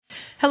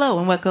Hello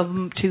and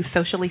welcome to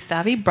Socially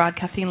Savvy,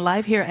 broadcasting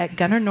live here at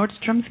Gunnar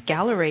Nordstrom's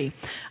Gallery.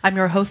 I'm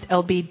your host,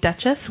 LB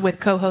Dutchess, with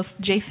co-host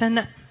Jason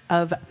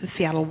of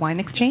Seattle Wine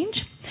Exchange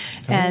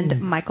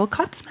and Michael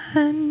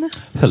Kotzman.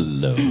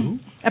 Hello.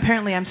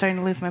 Apparently, I'm starting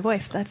to lose my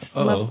voice. That's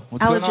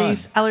what's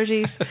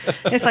allergies.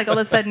 It's like all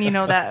of a sudden, you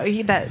know, that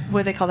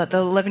what do they call that? The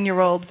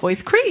 11-year-old voice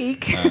creak.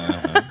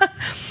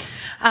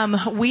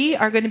 We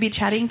are going to be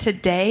chatting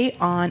today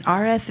on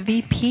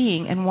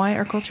RSVPing and why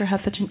our culture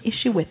has such an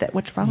issue with it.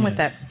 What's wrong with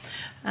it?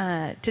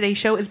 Today's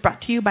show is brought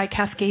to you by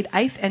Cascade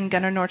Ice and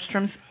Gunnar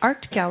Nordstrom's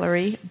Art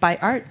Gallery. By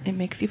art, it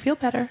makes you feel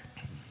better.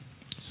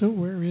 So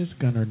where is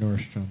Gunnar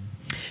Nordstrom?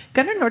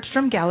 Gunnar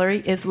Nordstrom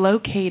Gallery is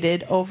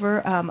located over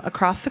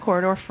across the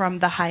corridor from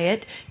the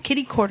Hyatt,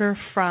 kitty corner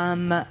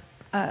from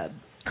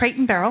Crate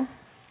and Barrel,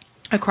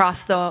 across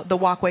the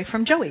walkway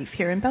from Joey's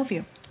here in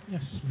Bellevue.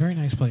 Yes, very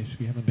nice place.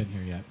 We haven't been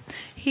here yet.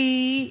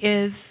 He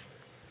is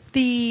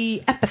the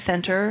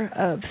epicenter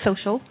of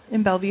social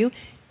in Bellevue.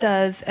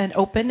 Does an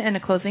open and a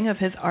closing of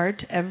his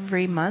art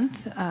every month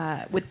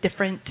with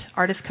different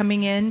artists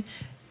coming in.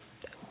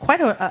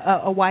 Quite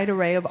a wide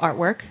array of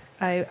artwork,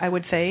 I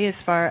would say, as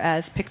far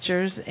as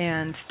pictures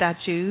and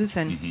statues,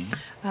 and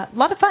a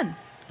lot of fun.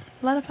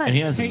 And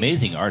he has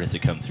amazing artists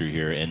that come through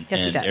here, and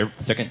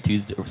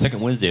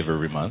second Wednesday of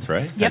every month,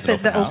 right? Yep,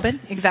 it's the open,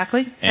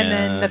 exactly. And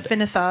then the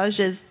finissage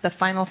is the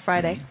final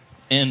Friday.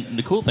 And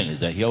the cool thing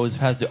is that he always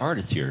has the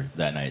artists here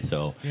that night,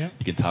 so you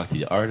can talk to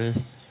the artists,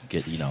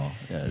 get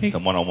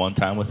some one-on-one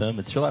time with them.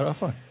 It's a lot of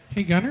fun.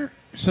 Hey, Gunnar,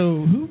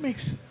 so who makes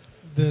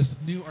this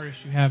new artist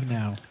you have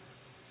now?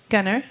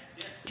 Gunnar,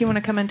 do you want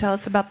to come and tell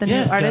us about the new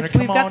artist?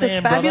 Gunnar, We've got this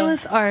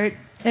fabulous art,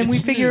 and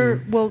we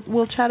figure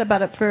we'll chat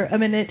about it for a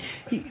minute.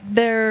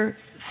 They're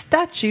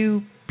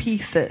statue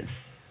pieces.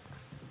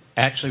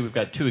 Actually, we've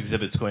got two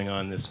exhibits going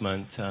on this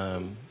month.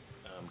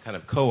 Kind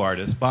of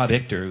co-artist, Bob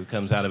Ichter, who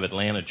comes out of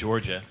Atlanta,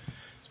 Georgia.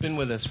 He's been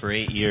with us for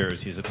 8 years.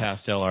 He's a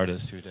pastel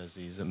artist who does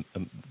these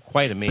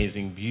quite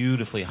amazing,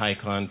 beautifully high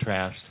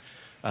contrast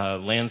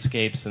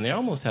landscapes, and they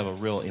almost have a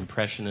real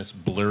impressionist,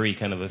 blurry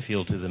kind of a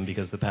feel to them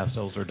because the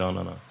pastels are done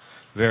on a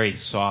very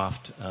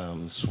soft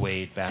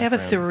suede background. They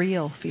have a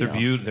surreal feel.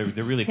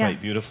 They're really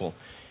quite beautiful.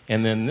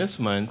 And then this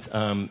month,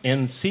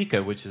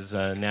 NCECA, which is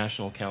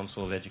National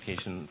Council of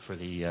Education for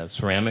the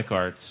Ceramic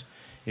Arts,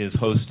 is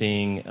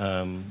hosting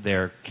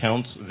their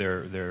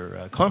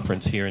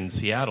conference here in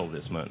Seattle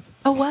this month.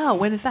 Oh, wow.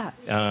 When is that?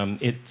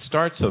 It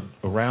starts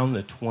around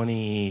the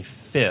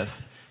 25th,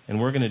 and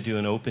we're going to do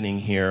an opening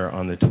here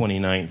on the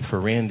 29th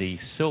for Randy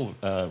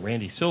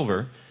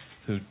Silver,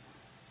 who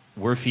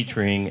we're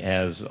featuring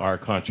as our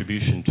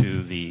contribution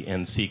to the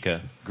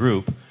NCECA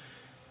group.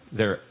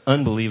 They're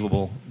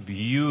unbelievable,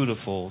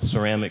 beautiful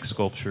ceramic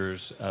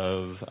sculptures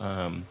of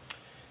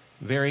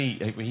very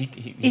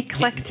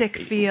eclectic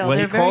feel. Well,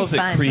 they're very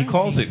fun. He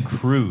calls it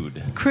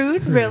crude.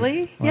 Crude,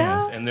 really?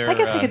 Wow. Yeah. And I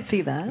guess I could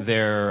see that.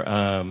 They're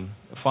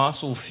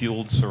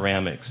fossil-fueled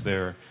ceramics.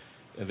 They're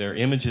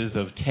images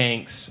of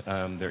tanks.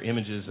 They're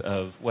images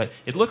of what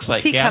it looks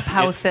like. Teacup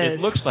houses. It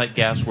looks like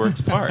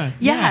Gasworks Park.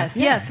 Yes,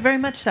 very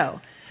much so.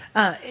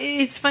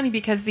 It's funny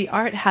because the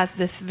art has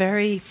this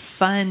very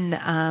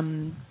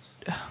fun.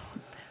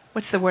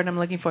 What's the word I'm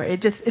looking for?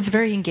 It's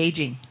very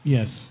engaging.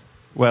 Yes.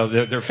 Well,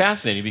 they're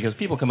fascinating because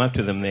people come up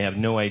to them and they have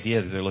no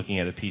idea that they're looking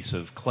at a piece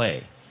of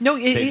clay. No,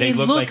 they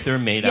look like they're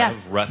made out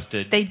of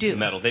rusted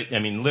metal.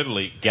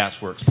 Literally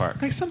Gasworks Park.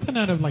 Like something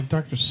out of like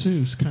Dr.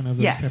 Seuss, kind of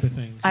those type of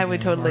things. I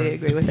would totally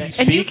agree with it.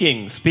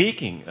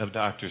 Speaking of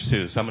Dr.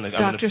 Seuss, I'm going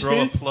to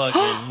throw a plug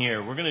in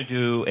here. We're going to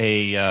do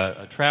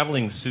a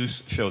traveling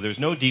Seuss show. There's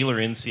no dealer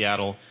in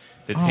Seattle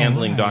that's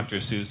handling Dr.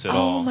 Seuss at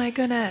all. Oh, my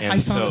goodness.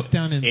 And I saw this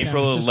down in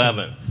April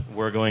 11th,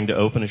 we're going to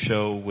open a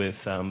show with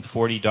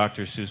 40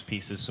 Dr. Seuss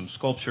pieces, some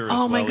sculpture.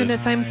 Oh, my goodness.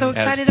 I'm so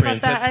excited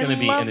about that. I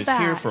love it's that.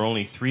 here for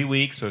only 3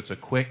 weeks, so it's a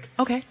quick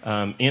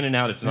in and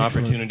out. It's an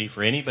opportunity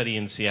for anybody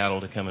in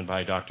Seattle to come and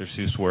buy Dr.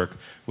 Seuss work,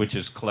 which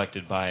is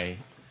collected by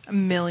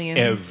millions.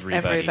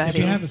 Everybody. If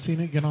you haven't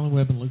seen it, get on the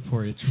web and look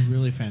for it. It's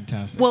really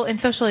fantastic. Well, in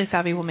Socially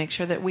Savvy, we'll make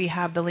sure that we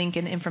have the link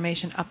and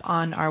information up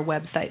on our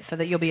website so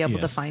that you'll be able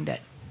to find it.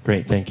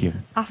 Great, thank you.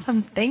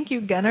 Awesome. Thank you,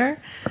 Gunnar.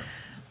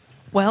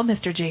 Well,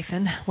 Mr.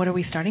 Jason, what are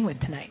we starting with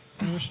tonight?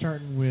 We're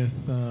starting with...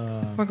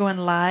 we're going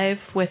live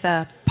with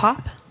a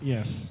pop?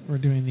 Yes. We're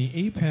doing the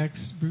Apex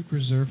Brute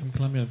Reserve from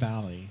Columbia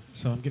Valley.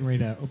 So I'm getting ready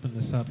to open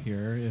this up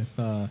here.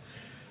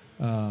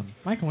 Michael,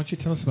 why don't you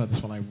tell us about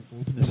this one? I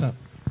open this up.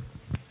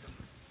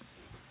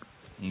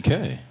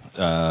 Okay.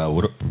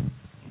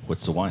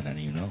 What's the wine? I don't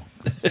even know.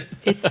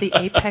 It's the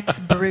Apex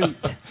Brute.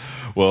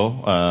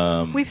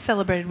 Well, we've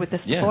celebrated with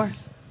this before.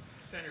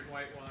 Standard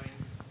white wine.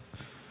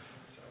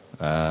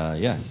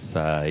 Yes,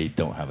 I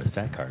don't have a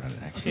stat card on it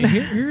actually.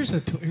 Here's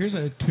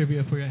a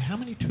trivia for you. How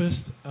many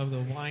twists of the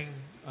wine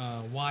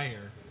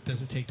wire does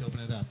it take to open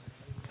it up?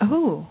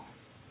 Oh,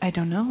 I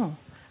don't know.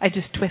 I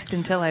just twist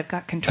until I've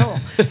got control.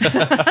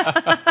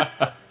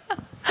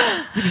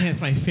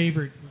 It's my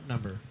favorite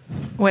number.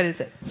 What is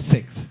it?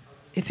 6.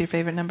 It's your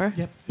favorite number?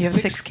 Yep. You have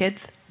 6 kids?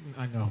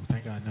 I know,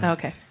 thank God, no.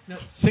 Okay. No,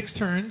 6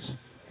 turns,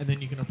 and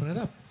then you can open it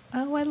up.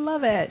 Oh, I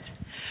love it.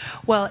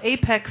 Well,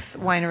 Apex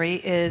Winery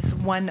is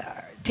one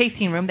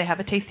tasting room. They have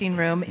a tasting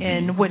room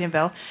in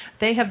Woodinville.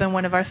 They have been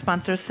one of our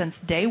sponsors since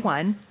day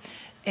one.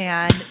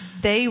 And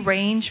they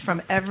range from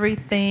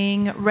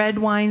everything, red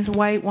wines,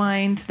 white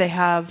wines. They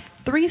have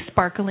 3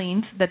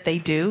 sparklings that they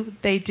do.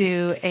 They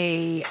do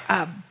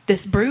this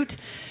Brut.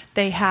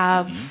 They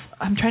have,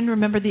 I'm trying to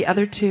remember the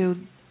other 2.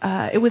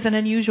 It was an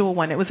unusual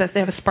one. It was they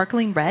have a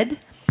sparkling red.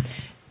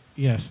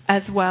 Yes.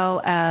 As well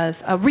as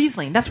a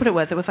Riesling. That's what it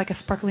was. It was like a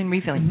sparkling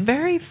Riesling.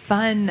 Very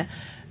fun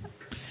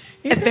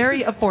and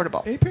very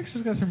affordable. Apex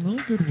has got some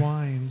really good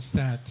wines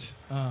that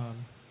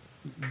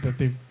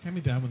they've hand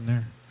me that one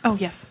there. Oh,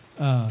 yes.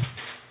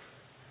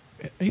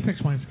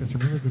 Apex Wine's got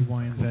some really good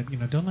wines that,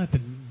 don't let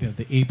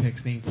the Apex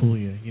name fool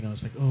you.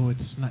 It's like, oh,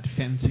 it's not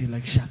fancy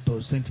like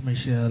Chateau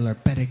Saint-Michel or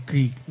Petit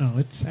Creek. No,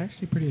 it's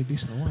actually pretty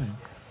decent wine.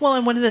 Well,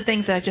 and one of the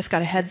things that I just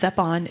got a heads up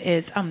on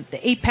is the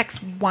Apex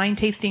Wine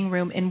Tasting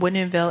Room in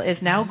Woodinville is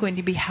now going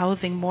to be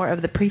housing more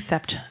of the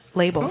Precept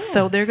labels.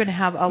 So they're going to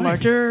have a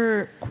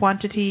larger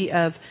quantity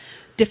of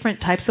different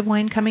types of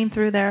wine coming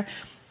through there.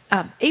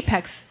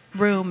 Apex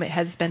Room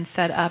has been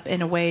set up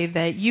in a way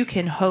that you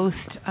can host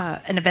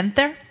an event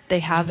there. They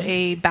have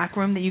a back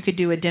room that you could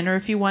do a dinner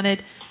if you wanted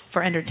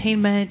for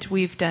entertainment.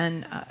 We've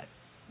done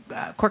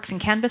Corks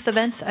and Canvas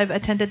events. I've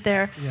attended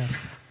there. Yeah.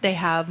 They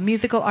have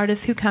musical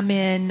artists who come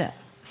in.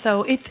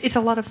 So it's a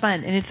lot of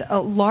fun, and it's a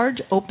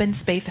large open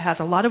space. It has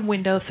a lot of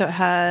windows, so it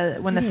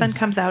has, when the sun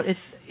comes out,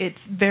 it's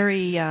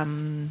very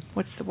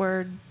what's the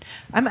word?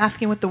 I'm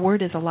asking what the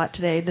word is a lot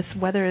today. This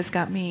weather has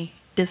got me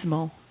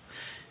dismal.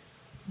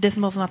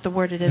 Dismal's not the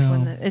word. It is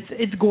when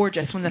it's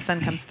gorgeous when the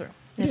sun comes through.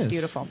 It's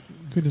beautiful.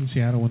 Good in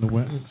Seattle when the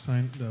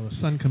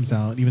sun comes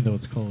out, even though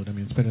it's cold. I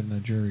mean, it's better than the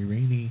dreary,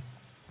 rainy.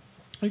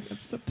 Like, got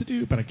stuff to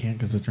do, but I can't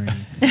because it's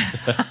raining.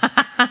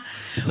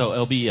 So,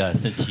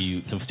 LB, since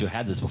you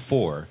had this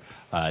before,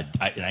 I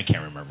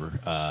can't remember.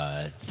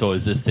 So,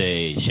 is this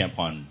a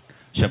Champagne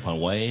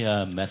way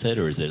method,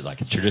 or is it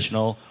like a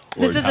traditional?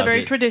 Or this is a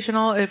very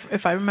traditional,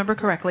 if I remember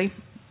correctly.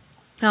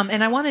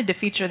 And I wanted to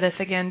feature this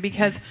again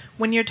because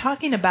when you're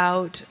talking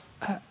about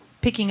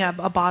picking up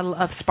a bottle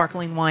of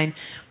sparkling wine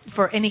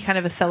for any kind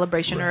of a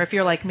celebration, or if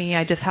you're like me,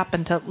 I just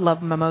happen to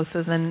love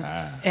mimosas,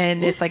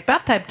 and it's like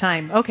bath time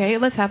time. Okay,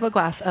 let's have a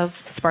glass of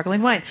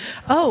sparkling wine.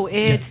 Oh,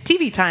 it's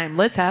TV time.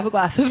 Let's have a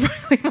glass of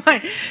sparkling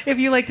wine. If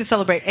you like to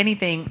celebrate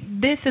anything,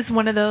 this is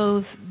one of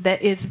those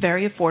that is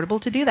very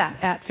affordable to do that.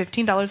 At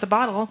 $15 a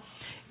bottle,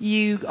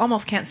 you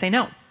almost can't say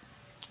no.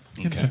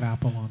 Get some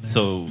apple on there.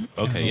 So,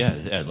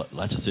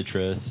 lots of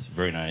citrus,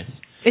 very nice.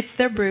 It's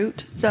their Brut,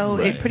 so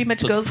it pretty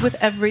much goes with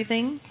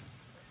everything.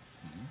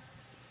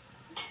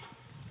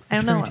 I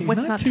don't know what's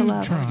not to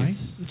love. Dry.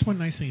 That's one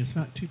nice thing. It's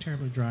not too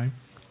terribly dry.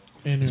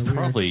 And it's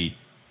probably.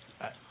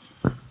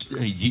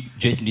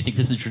 Jason, do you think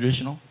this is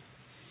traditional?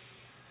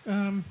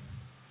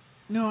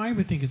 No, I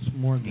would think it's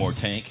more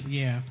tank.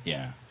 Yeah.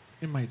 Yeah.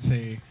 It might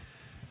say.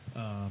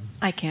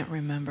 I can't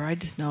remember. I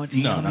just know it's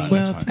no.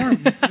 Well, it's more,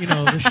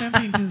 the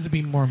champagne tends to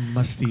be more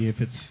musty if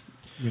it's,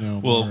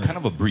 Well, kind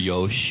of a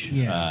brioche.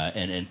 Yeah.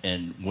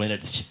 And when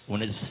it's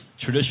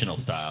traditional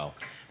style,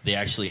 they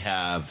actually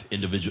have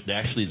individual.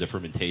 The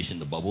fermentation,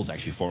 the bubbles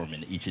actually form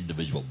in each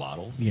individual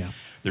bottle. Yeah.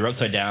 They're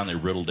upside down. They're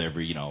riddled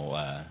every.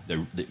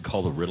 They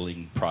call the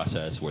riddling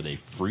process, where they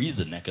freeze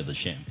the neck of the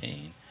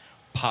champagne,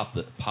 pop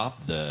the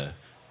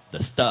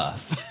stuff,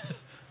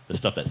 the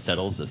stuff that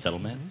settles the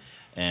settlement.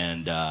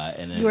 And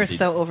then you are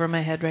so over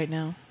my head right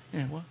now.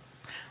 Yeah, well,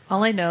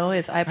 all I know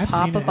is I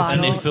pop a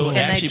bottle and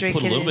I drink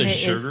put a little it, bit and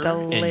of sugar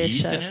and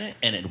yeast in it,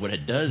 and what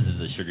it does is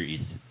the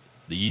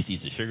yeast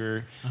eats the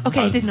sugar. Okay,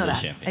 I didn't know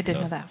that. Champagne. I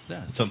didn't know that.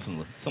 Yeah,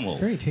 something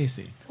very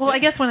tasty. Well, I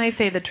guess when I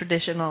say the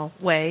traditional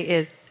way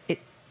is it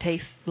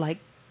tastes like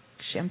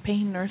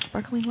champagne or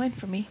sparkling wine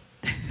for me.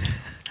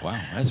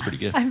 Wow, that's pretty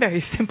good. I'm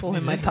very simple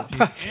in my thought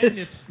process. And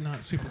it's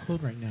not super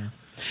cold right now.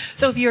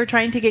 So if you're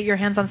trying to get your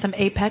hands on some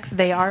Apex,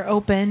 they are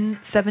open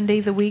 7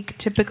 days a week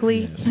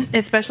typically,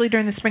 especially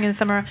during the spring and the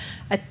summer.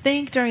 I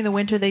think during the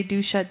winter they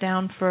do shut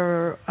down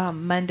for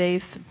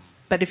Mondays,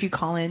 but if you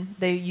call in,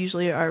 they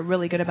usually are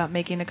really good about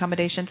making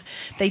accommodations.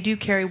 They do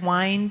carry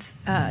wines,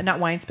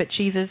 not wines, but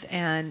cheeses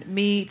and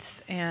meats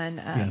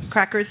and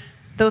crackers,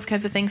 those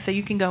kinds of things, so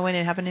you can go in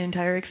and have an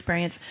entire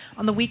experience.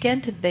 On the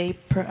weekend, they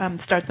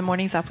start the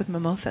mornings off with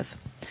mimosas.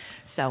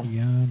 So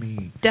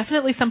yummy.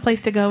 Definitely some place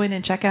to go in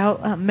and check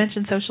out.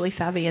 Mention Socially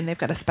Savvy, and they've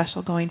got a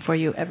special going for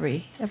you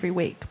every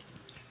week.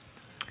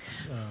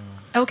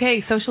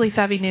 Okay, Socially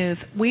Savvy news.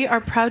 We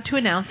are proud to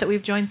announce that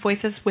we've joined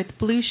forces with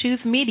Blue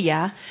Shoes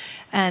Media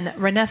and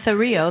Renessa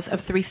Rios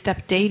of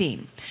 3-Step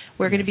Dating.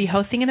 We're going to be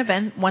hosting an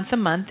event once a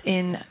month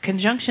in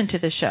conjunction to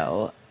the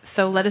show.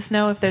 So let us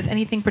know if there's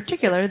anything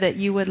particular that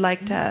you would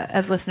like to,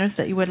 as listeners,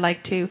 that you would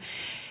like to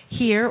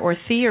hear or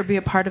see or be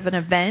a part of an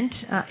event.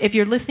 If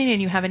you're listening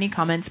and you have any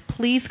comments,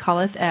 please call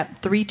us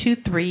at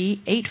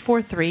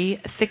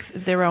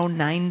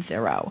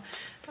 323-843-6090.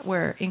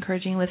 We're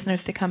encouraging listeners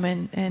to come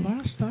in and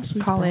last week's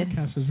call in.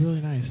 Broadcast was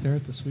really nice. There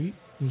at the suite,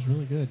 it was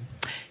really good.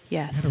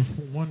 Yes. I had a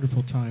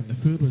wonderful time. The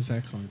food was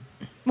excellent.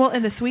 Well,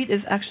 and the suite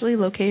is actually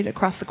located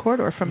across the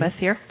corridor from us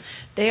here.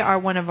 They are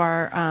one of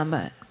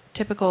our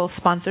typical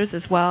sponsors,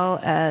 as well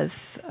as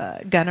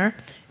Gunnar.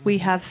 We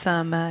have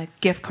some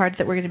gift cards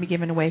that we're going to be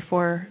giving away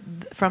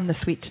from the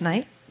suite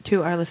tonight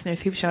to our listeners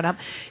who've shown up.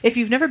 If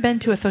you've never been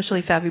to a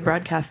Socially Savvy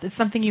broadcast, it's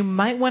something you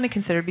might want to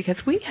consider because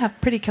we have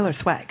pretty killer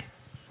swag.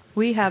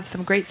 We have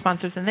some great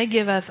sponsors, and they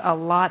give us a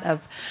lot of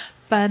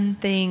fun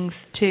things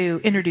to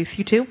introduce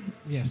you to.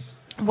 Yes.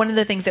 One of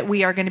the things that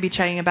we are going to be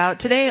chatting about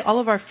today, all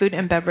of our food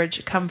and beverage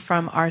come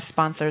from our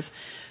sponsors.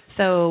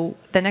 So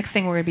the next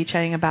thing we're going to be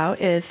chatting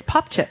about is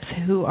Pop Chips,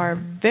 who are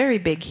very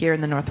big here in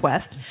the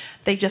Northwest.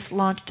 They just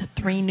launched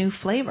 3 new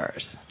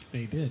flavors.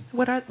 They did.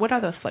 What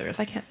are those flavors?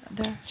 I can't.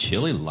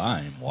 Chili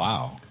lime.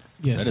 Wow.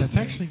 Yes, that's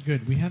nice. actually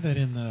good. We had that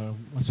in the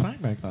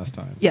swag bag last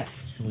time. Yes.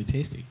 It's really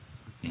tasty.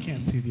 You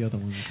can't see the other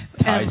ones.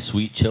 Thai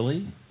sweet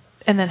chili.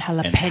 And then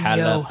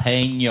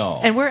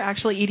jalapeno. And we're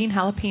actually eating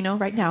jalapeno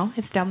right now.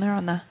 It's down there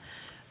on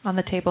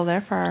the table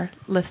there for our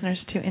listeners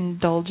to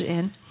indulge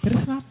in. But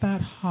it's not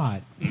that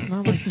hot. It's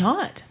not like, it's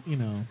not. You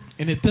know,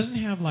 and it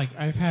doesn't have like,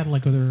 I've had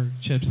like other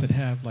chips that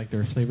have like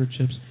their flavored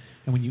chips,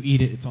 and when you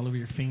eat it, it's all over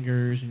your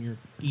fingers, and you're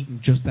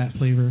eating just that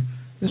flavor.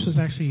 This was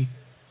actually,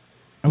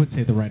 I would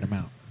say, the right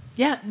amount.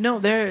 Yeah, no,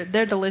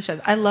 they're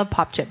delicious. I love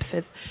Pop Chips.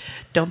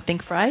 Don't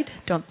think fried,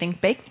 don't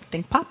think baked,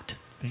 think popped.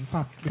 Think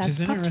popped, which That's is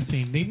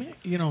interesting. They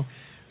make,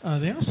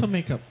 they also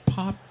make a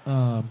pop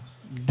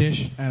dish,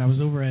 and I was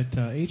over at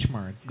H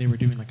Mart. They were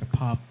doing like a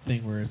pop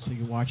thing where it's,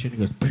 you watch it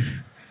and it goes.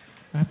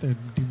 I have to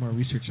do more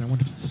research, and I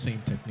wonder if it's the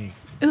same technique.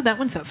 Ooh, that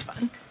one sounds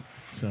fun.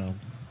 So,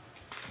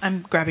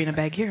 I'm grabbing a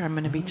bag here. I'm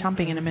going to be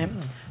chomping in a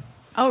minute.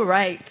 All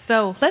right,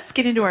 so let's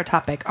get into our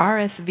topic,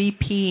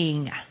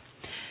 RSVPing.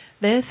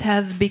 This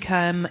has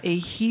become a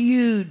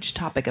huge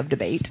topic of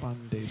debate.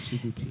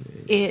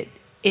 It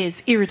is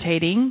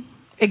irritating,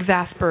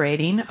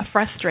 exasperating,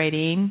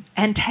 frustrating,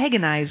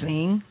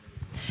 antagonizing.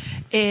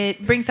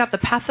 It brings out the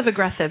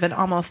passive-aggressive in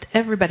almost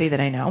everybody that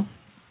I know.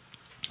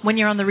 When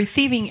you're on the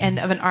receiving end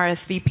of an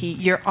RSVP,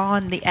 you're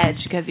on the edge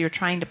because you're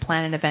trying to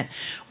plan an event.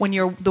 When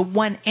you're the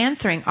one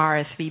answering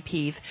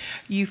RSVPs,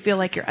 you feel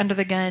like you're under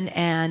the gun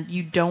and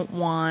you don't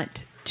want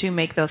to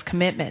make those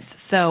commitments.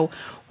 So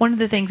one of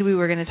the things we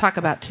were going to talk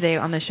about today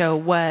on the show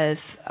was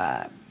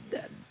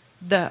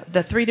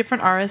the 3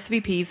 different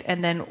RSVPs,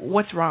 and then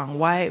what's wrong?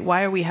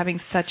 Why are we having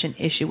such an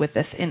issue with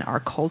this in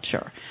our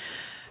culture?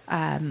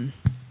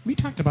 We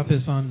talked about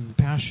this on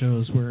past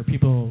shows where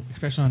people,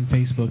 especially on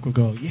Facebook, will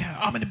go, "Yeah,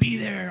 I'm going to be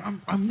there.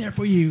 I'm there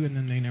for you," and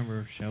then they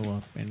never show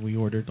up. And we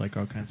ordered like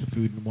all kinds of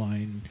food and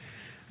wine.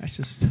 That's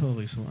just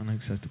totally so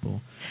unacceptable.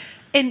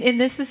 And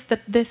this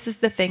is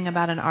the thing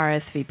about an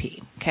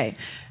RSVP. Okay.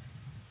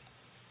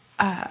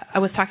 I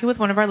was talking with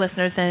one of our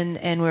listeners,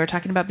 and we were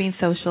talking about being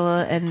social,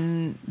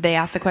 and they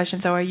asked the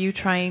question, so are you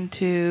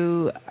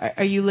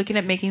looking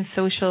at making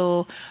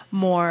social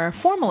more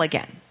formal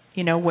again,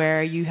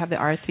 where you have the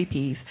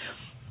RSVPs?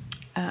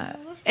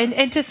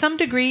 And to some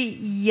degree,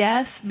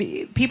 yes,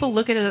 people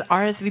look at an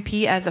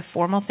RSVP as a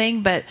formal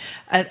thing,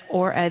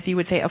 or as you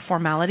would say, a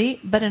formality.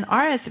 But an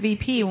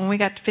RSVP, when we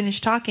got to finish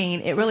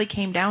talking, it really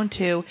came down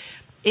to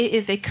it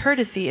is a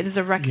courtesy, it is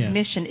a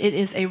recognition, It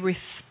is a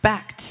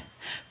respect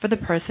for the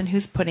person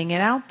who's putting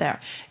it out there.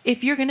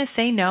 If you're going to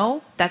say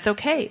no, that's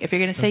okay. If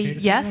you're going to say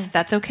yes,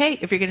 that's okay.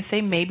 If you're going to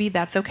say maybe,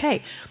 that's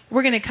okay.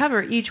 We're going to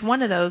cover each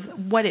one of those,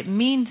 what it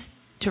means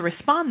to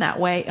respond that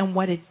way and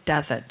what it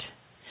doesn't.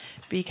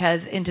 Because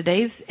in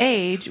today's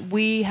age,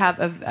 we have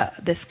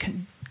this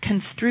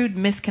construed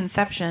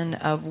misconception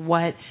of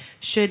what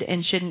should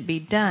and shouldn't be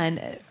done.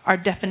 Our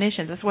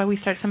definitions, that's why we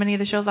start so many of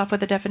the shows off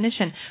with a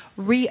definition,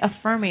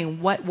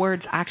 reaffirming what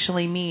words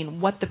actually mean,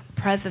 what the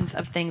presence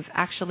of things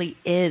actually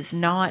is,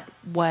 not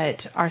what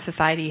our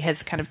society has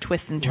kind of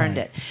twisted and turned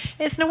it.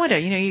 It's no wonder,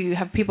 you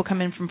have people come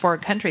in from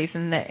foreign countries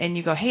and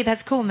you go, hey,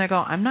 that's cool, and they go,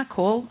 I'm not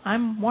cool,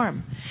 I'm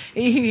warm.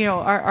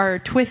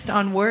 Our twist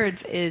on words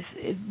is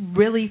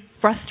really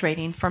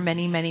frustrating for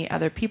many, many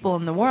other people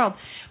in the world.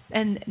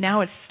 And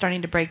now it's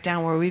starting to break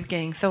down where we've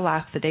getting so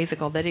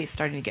lackadaisical that it's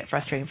starting to get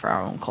frustrating for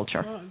our own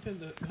culture. Well,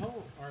 the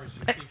whole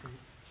RSVP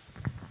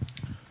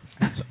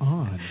That's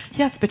odd.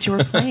 Yes, but you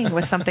were playing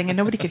with something and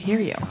nobody could hear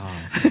you.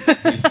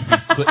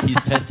 He's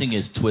testing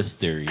his twist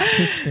theory.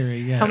 Twist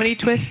theory, yeah. How many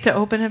twists to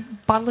open a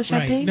bottle of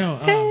champagne?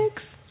 Right,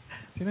 6.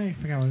 I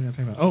forgot what I was going to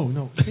talk about. Oh,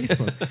 no,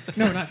 Facebook.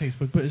 No, not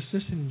Facebook, but it's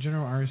just in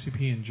general,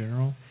 RSVP in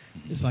general.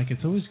 It's like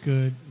it's always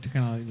good to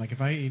kind of, like if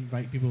I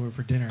invite people over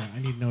for dinner,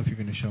 I need to know if you're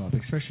going to show up,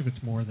 especially if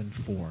it's more than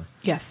 4.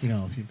 Yes.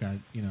 If you've got,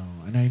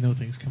 and I know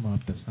things come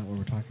up, that's not what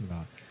we're talking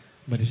about.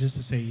 But it's just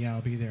to say, yeah,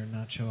 I'll be there and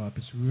not show up.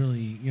 It's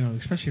really,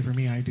 especially for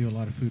me, I do a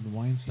lot of food and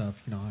wine stuff.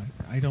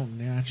 I don't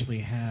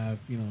naturally have,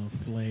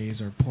 fillets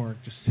or pork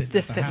just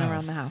sitting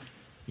around the house.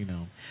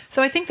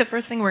 So I think the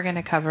first thing we're going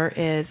to cover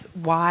is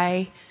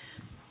why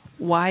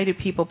do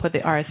people put the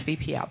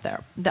RSVP out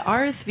there? The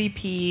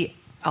RSVP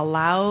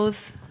allows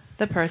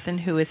the person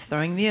who is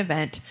throwing the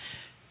event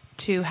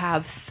to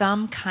have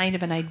some kind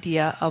of an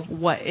idea of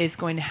what is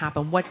going to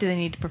happen. What do they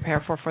need to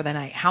prepare for the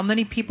night? How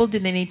many people do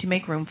they need to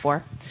make room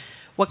for?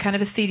 What kind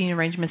of a seating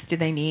arrangements do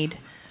they need?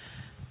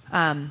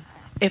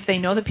 If they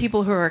know the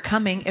people who are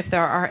coming, if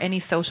there are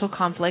any social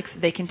conflicts,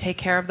 they can take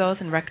care of those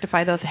and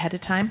rectify those ahead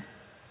of time.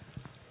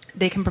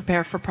 They can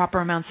prepare for proper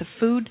amounts of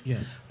food,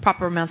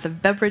 proper amounts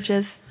of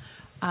beverages.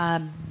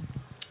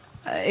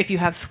 If you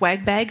have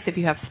swag bags, if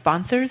you have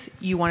sponsors,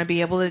 you want to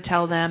be able to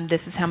tell them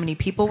this is how many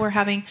people we're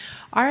having.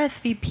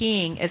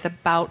 RSVPing is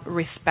about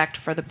respect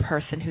for the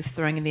person who's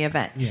throwing in the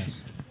event. Yes.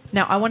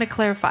 Now, I want to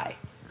clarify.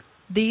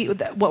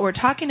 What we're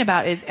talking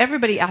about is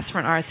everybody asks for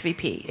an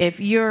RSVP. If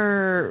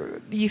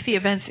you see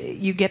events,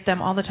 you get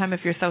them all the time if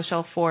you're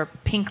social for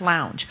Pink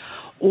Lounge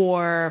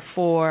or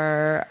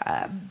for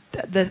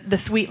the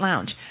Sweet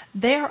Lounge.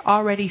 They're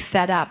already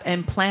set up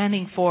and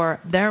planning for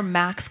their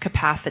max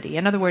capacity.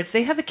 In other words,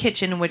 they have a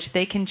kitchen in which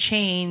they can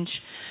change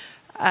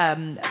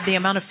the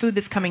amount of food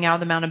that's coming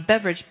out, the amount of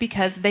beverage,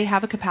 because they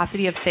have a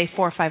capacity of, say,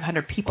 400 or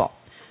 500 people.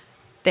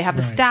 They have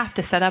the staff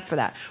to set up for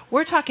that.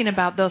 We're talking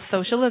about those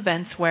social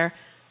events where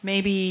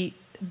maybe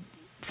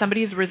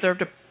somebody has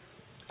reserved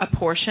a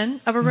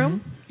portion of a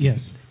room. Yes.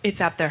 It's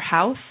at their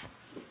house.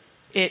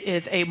 It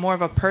is more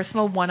of a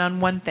personal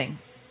one-on-one thing.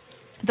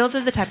 Those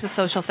are the types of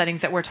social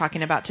settings that we're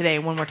talking about today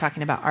when we're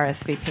talking about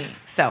RSVP.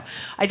 So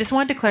I just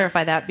wanted to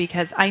clarify that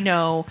because I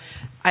know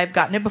I've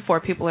gotten it before.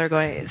 People are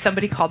going,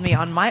 somebody called me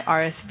on my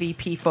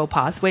RSVP faux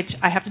pas, which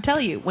I have to tell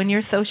you, when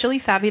you're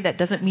socially savvy, that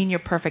doesn't mean you're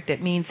perfect.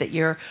 It means that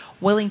you're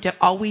willing to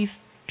always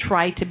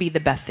try to be the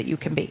best that you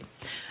can be.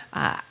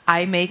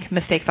 I make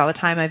mistakes all the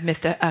time. I've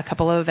missed a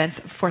couple of events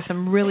for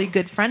some really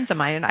good friends of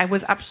mine, and I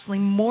was absolutely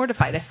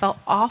mortified. I felt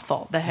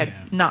awful that I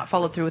had not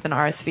followed through with an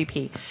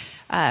RSVP.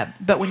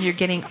 But when you're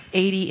getting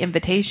 80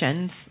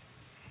 invitations,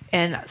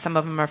 and some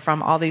of them are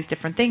from all these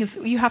different things,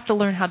 you have to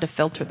learn how to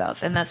filter those.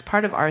 And that's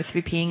part of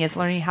RSVPing, is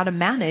learning how to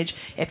manage.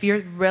 If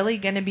you're really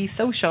going to be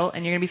social,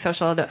 and you're going to be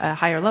social at a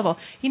higher level,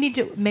 you need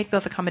to make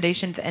those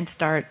accommodations and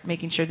start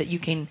making sure that you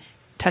can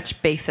touch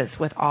bases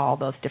with all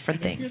those different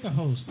things. If you're the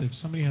host, if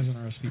somebody has an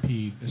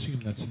RSVP,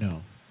 assume that's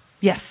no.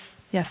 Yes,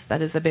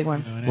 that is a big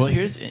one. Well,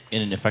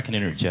 and if I can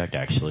interject,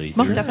 actually.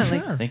 Most definitely.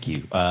 Sure. Thank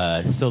you.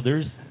 So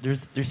there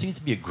seems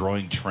to be a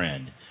growing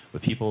trend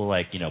with people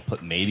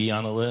put maybe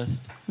on the list.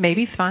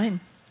 Maybe's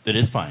fine. It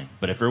is fine,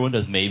 but if everyone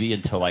does maybe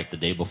until the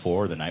day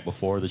before, the night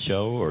before the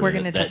show, or we're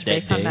going to touch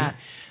base on that.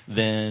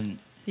 Then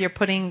you're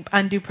putting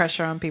undue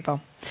pressure on people.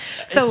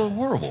 It's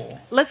horrible.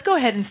 Let's go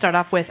ahead and start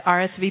off with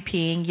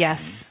RSVPing, yes,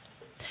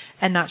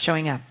 and not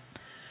showing up.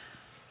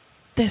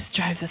 This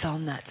drives us all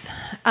nuts.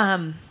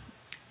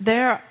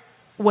 There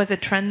was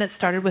a trend that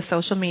started with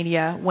social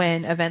media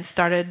when events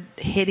started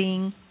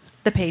hitting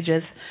the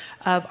pages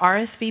of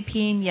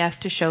RSVPing yes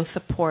to show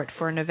support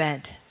for an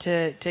event,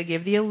 to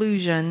give the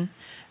illusion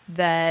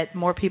that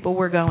more people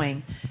were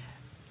going.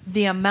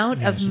 The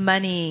amount of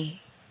money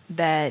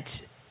that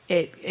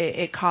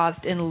it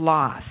caused in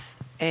loss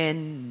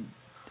and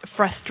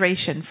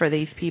frustration for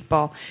these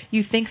people.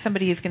 You think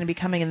somebody is going to be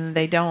coming and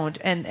they don't,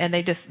 and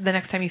they just, the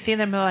next time you see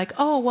them, they're like,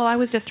 oh, well, I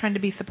was just trying to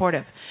be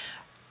supportive.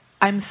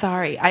 I'm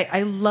sorry.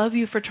 I love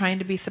you for trying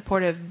to be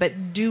supportive,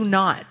 but do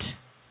not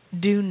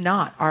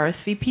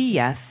RSVP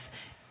yes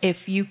if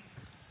you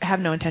have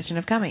no intention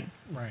of coming.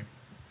 Right.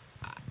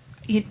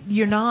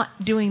 You're not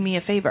doing me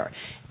a favor.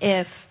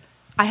 If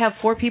I have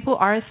 4 people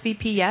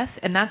RSVP yes,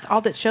 and that's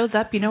all that shows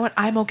up, you know what?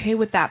 I'm okay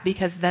with that,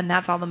 because then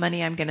that's all the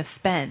money I'm going to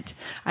spend.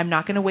 I'm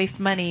not going to waste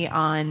money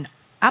on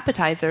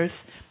appetizers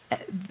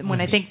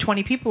when I think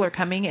 20 people are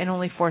coming and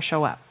only 4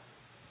 show up.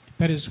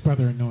 That is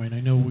rather annoying.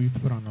 I know we've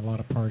put on a lot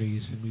of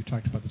parties, and we've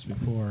talked about this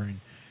before, and,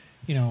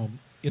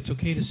 it's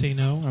okay to say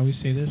no. I always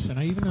say this, and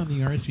even on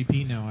the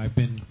RSVP now, I've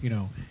been,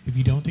 if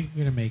you don't think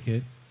you're going to make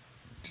it,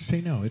 just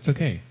say no. It's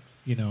okay.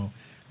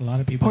 A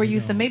lot of people... Or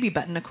use the maybe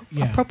button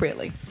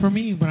appropriately. For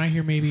me, when I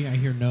hear maybe, I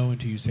hear no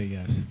until you say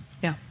yes.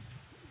 Yeah.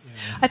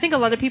 I think a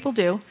lot of people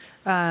do.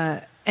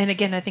 And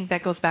again, I think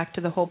that goes back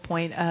to the whole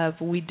point of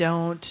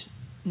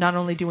not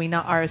only do we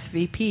not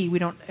RSVP,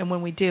 and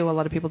when we do, a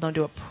lot of people don't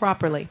do it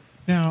properly.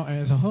 Now,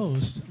 as a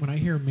host, when I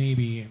hear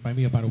maybe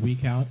about a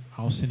week out,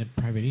 I'll send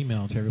a private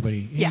email to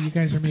everybody. Hey, you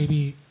guys are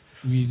maybe,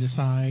 we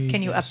decide.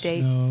 Can you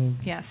update? No,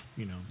 yes.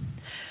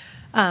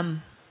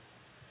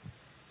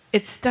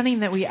 It's stunning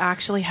that we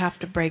actually have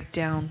to break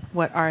down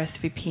what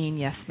RSVPing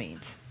yes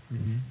means.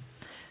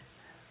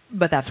 Mm-hmm.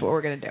 But that's what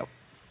we're going to do.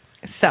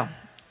 So,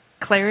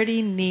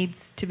 clarity needs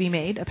to be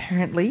made,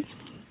 apparently.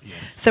 Yes.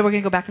 So we're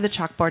going to go back to the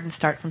chalkboard and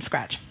start from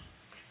scratch.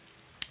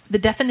 The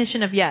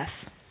definition of yes.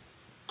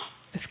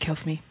 This kills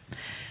me.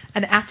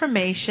 An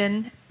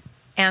affirmation,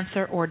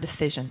 answer, or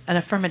decision. An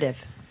affirmative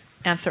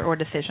answer or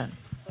decision.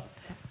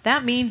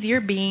 That means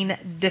you're being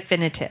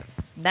definitive.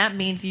 That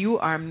means you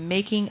are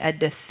making a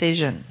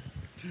decision.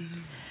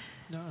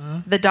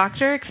 The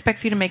doctor expects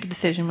you to make a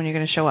decision when you're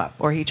going to show up,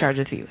 or he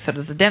charges you. So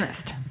does the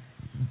dentist.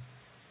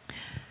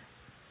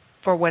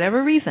 For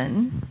whatever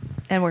reason,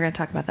 and we're going to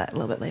talk about that a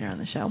little bit later on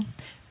the show,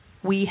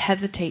 we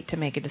hesitate to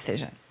make a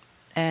decision.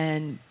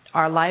 And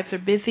our lives are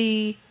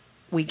busy.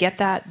 We get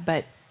that,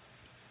 but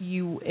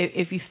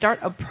if you start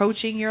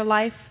approaching your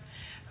life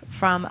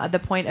from the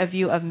point of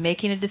view of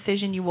making a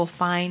decision, you will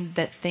find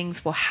that things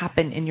will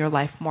happen in your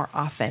life more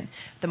often.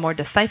 The more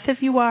decisive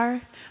you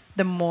are,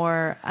 the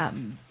more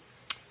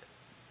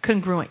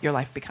congruent your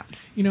life becomes.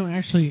 You know,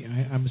 actually,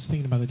 I was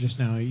thinking about it just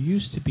now. It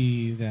used to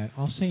be that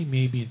I'll say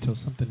maybe until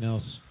something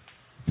else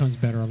comes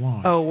better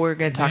along. Oh, we're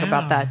going to talk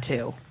about that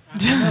too. I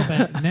know,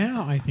 but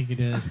now I think it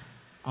is,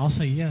 I'll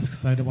say yes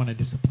because I don't want to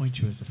disappoint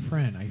you as a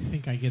friend. I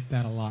think I get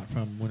that a lot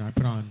from when I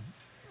put on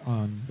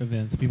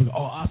events. People go,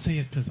 oh, I'll say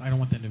it because I don't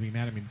want them to be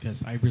mad at me because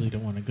I really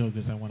don't want to go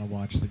because I want to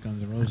watch the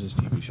Guns N' Roses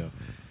TV show.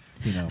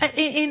 You know.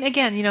 And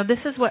again, you know, this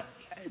is what,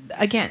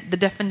 again, the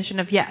definition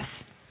of yes,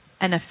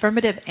 an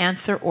affirmative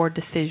answer or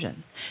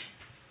decision.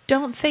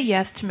 Don't say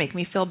yes to make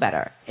me feel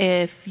better.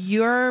 If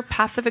you're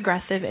passive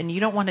aggressive and you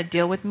don't want to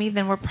deal with me,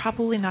 then we're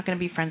probably not going to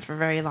be friends for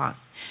very long.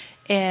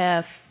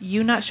 If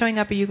you not showing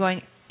up or you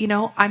going, you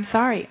know, I'm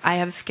sorry, I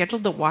have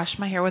scheduled to wash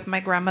my hair with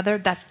my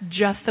grandmother. That's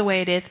just the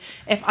way it is.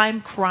 If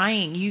I'm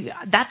crying,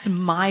 that's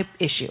my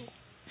issue.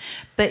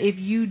 But if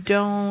you're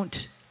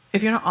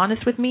not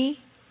honest with me,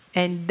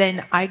 and then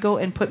I go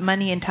and put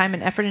money and time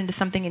and effort into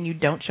something and you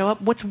don't show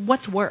up,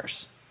 what's worse?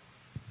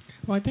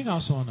 Well, I think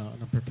also on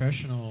a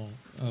professional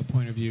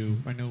point of view,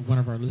 I know one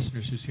of our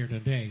listeners who's here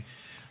today,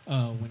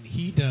 when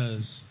he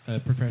does a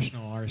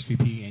professional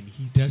RSVP and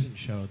he doesn't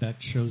show, that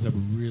shows up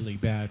really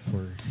bad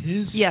for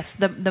his Yes,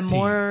 the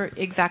more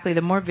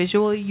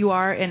visual you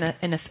are in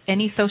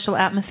any social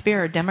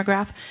atmosphere or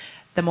demographic,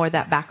 the more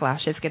that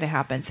backlash is going to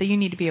happen. So you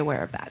need to be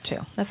aware of that too.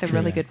 That's a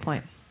really good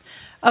point.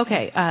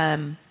 Okay,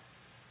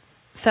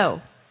 so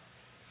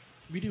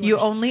you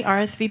only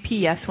RSVP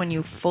yes when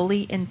you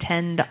fully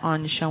intend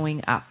on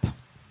showing up.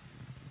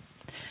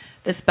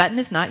 This button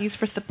is not used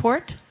for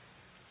support.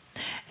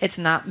 It's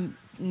not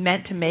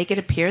meant to make it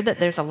appear that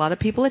there's a lot of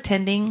people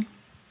attending.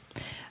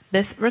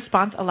 This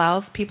response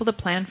allows people to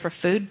plan for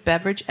food,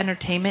 beverage,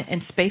 entertainment,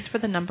 and space for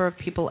the number of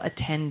people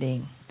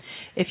attending.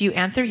 If you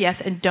answer yes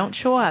and don't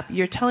show up,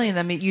 you're telling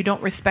them that you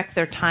don't respect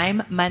their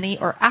time, money,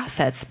 or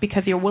assets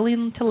because you're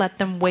willing to let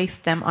them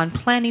waste them on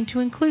planning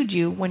to include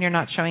you when you're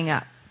not showing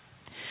up.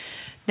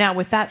 Now,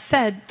 with that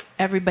said,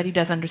 everybody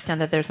does understand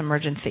that there's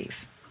emergencies.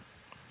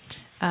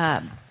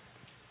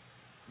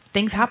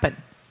 Things happen.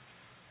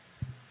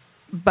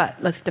 But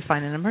let's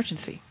define an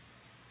emergency.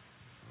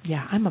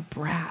 Yeah, I'm a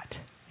brat.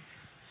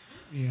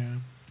 Yeah.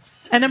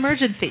 An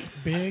emergency.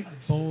 Big,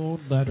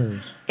 bold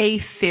letters. A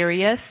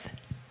serious,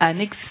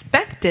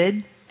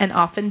 unexpected, and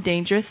often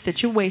dangerous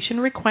situation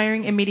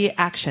requiring immediate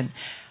action.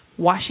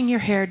 Washing your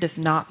hair does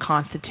not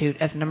constitute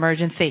as an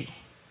emergency.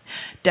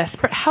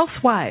 Desperate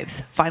housewives,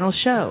 final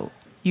show,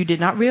 you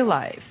did not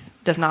realize,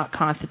 does not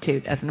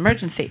constitute as an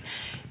emergency.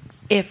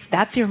 If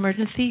that's your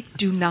emergency,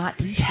 do not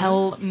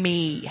tell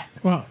me.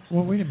 Well,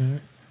 wait a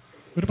minute.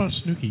 What about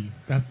Snooki?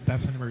 That's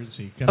an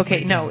emergency.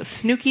 Okay, no,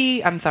 Snooki,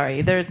 I'm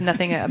sorry. There's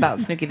nothing about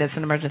Snooki that's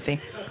an emergency.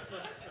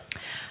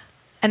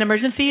 An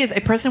emergency is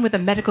a person with a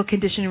medical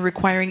condition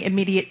requiring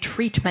immediate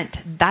treatment.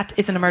 That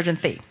is an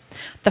emergency.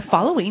 The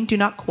following do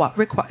not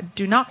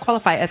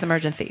qualify as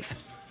emergencies.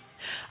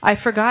 I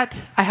forgot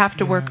I have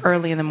to work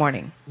early in the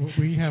morning.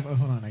 We have,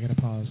 hold on, I got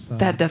to pause.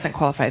 That doesn't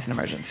qualify as an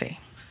emergency.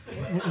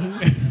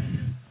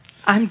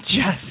 I'm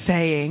just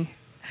saying.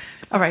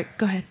 All right,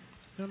 go ahead.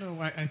 No,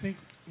 I think,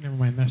 never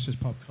mind, that's just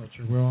pop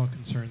culture. We're all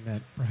concerned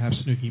that perhaps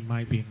Snooki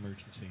might be an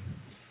emergency.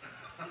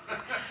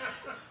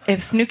 If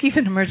Snooki's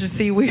an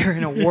emergency, we are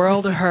in a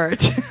world of hurt.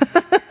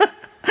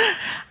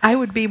 I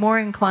would be more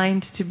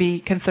inclined to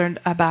be concerned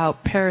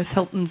about Paris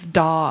Hilton's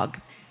dog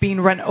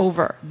being run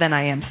over than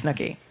I am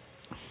Snooki.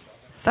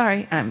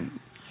 Sorry,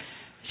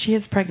 she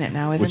is pregnant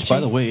now, isn't she? Which, by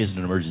the way, is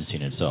an emergency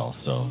in itself.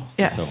 So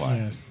yes.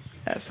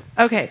 Yes.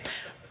 Okay.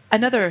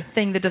 Another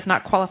thing that does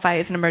not qualify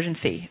as an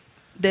emergency.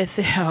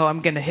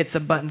 I'm going to hit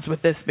some buttons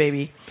with this,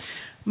 baby.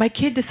 My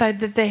kid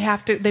decided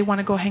that they want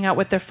to go hang out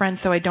with their friends,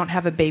 so I don't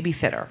have a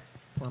babysitter.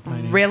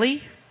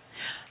 Really?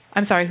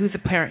 I'm sorry, who's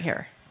a parent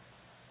here?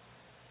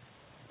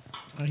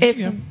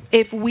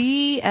 If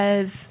we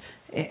as,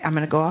 I'm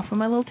going to go off on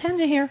my little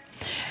tangent here.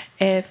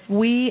 If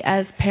we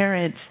as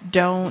parents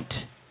don't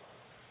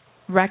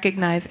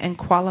recognize and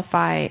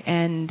qualify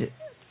and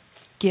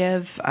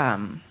give,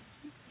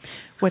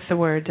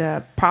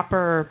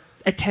 proper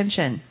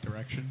attention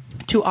direction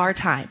to our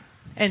time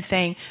and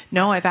saying,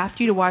 no, I've asked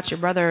you to watch your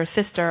brother or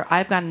sister,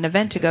 I've got an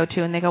event to go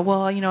to, and they go,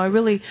 well, I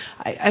really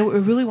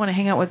want to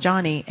hang out with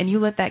Johnny, and you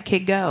let that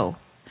kid go,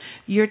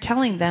 you're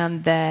telling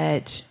them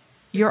that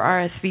your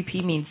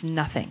RSVP means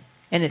nothing,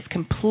 and it's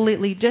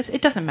completely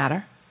it doesn't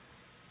matter.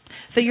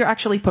 So you're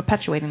actually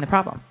perpetuating the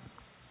problem.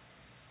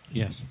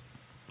 Yes.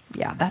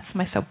 Yeah, that's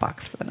my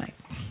soapbox for the night.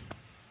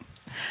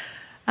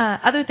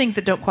 Other things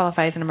that don't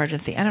qualify as an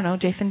emergency. I don't know,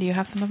 Jason, do you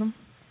have some of them?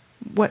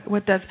 What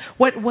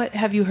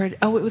have you heard?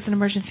 Oh, it was an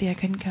emergency, I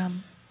couldn't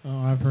come. Oh,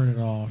 I've heard it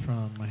all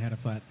from I had a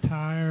flat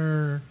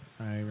tire,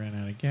 I ran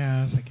out of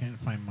gas, I can't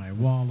find my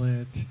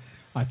wallet,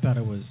 I thought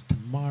it was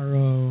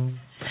tomorrow.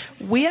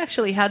 We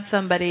actually had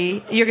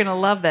somebody, you're going to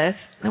love this,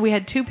 we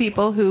had two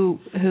people who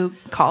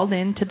called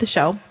in to the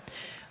show.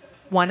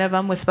 One of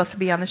them was supposed to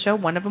be on the show.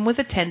 One of them was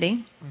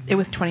attending. It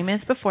was 20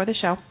 minutes before the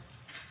show.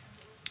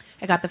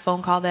 I got the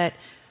phone call that,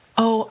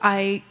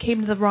 I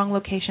came to the wrong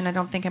location. I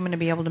don't think I'm going to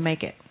be able to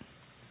make it.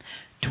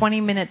 20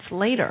 minutes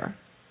later,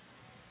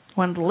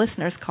 one of the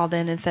listeners called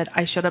in and said,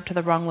 I showed up to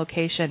the wrong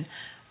location.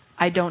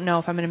 I don't know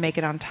if I'm going to make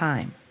it on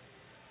time.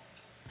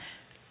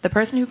 The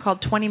person who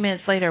called 20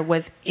 minutes later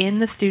was in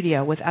the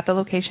studio, was at the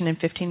location in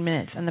 15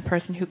 minutes, and the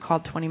person who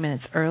called 20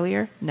 minutes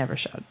earlier never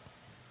showed.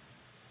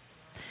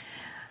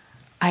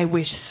 I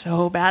wish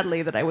so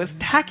badly that I was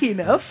tacky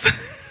enough.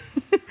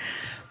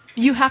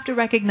 You have to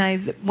recognize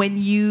that when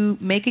you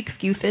make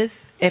excuses,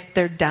 if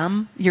they're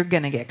dumb, you're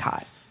going to get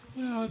caught.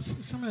 Well,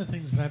 it's some of the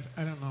things that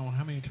I don't know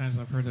how many times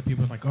I've heard that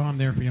people are like, I'm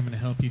there for you, I'm going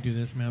to help you do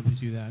this, I'm going to help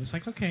you do that. It's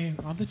like, okay,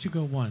 I'll let you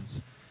go once.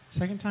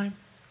 Second time,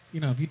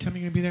 if you tell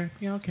me you're going to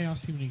be there, okay, I'll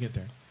see when you get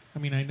there. I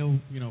mean, I know,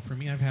 for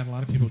me, I've had a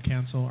lot of people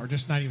cancel or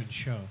just not even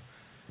show,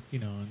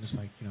 and just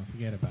like,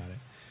 forget about it.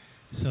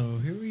 So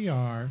here we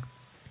are,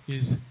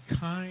 is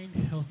Kind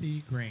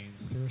Healthy Grains.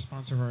 They're a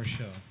sponsor of our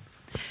show.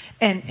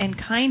 And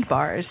Kind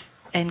Bars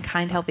and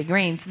Kind Healthy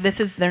Grains, this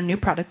is their new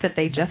product that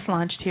they just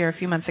launched here a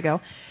few months ago.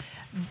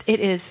 It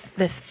is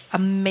this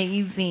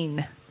amazing,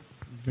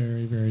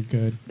 very, very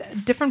good,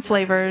 different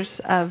flavors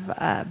of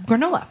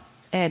granola.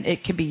 And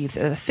it can be used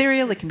as a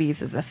cereal. It can be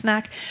used as a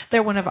snack.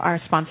 They're one of our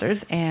sponsors,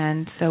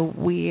 and so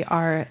we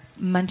are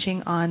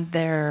munching on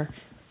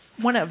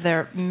one of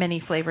their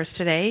many flavors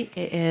today.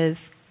 It is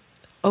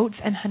oats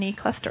and honey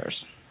clusters.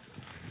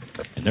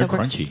 And they're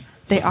crunchy.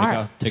 They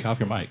are. Take off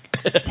your mic.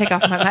 Take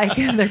off my mic.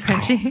 They're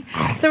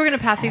crunchy. So we're going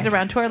to pass these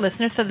around to our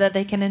listeners so that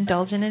they can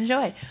indulge and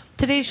enjoy.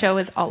 Today's show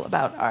is all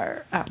about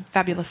our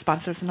fabulous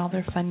sponsors and all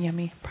their fun,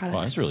 yummy products.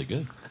 Wow, that's really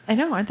good. I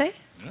know, aren't they?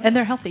 Yeah. And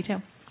they're healthy, too.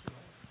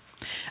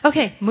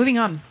 Okay, moving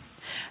on.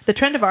 The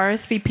trend of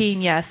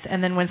RSVPing, yes,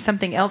 and then when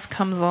something else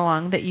comes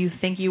along that you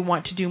think you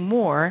want to do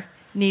more,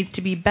 needs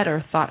to be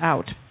better thought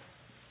out.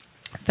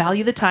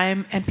 Value the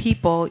time and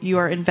people you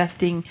are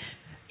investing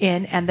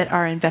in and that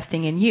are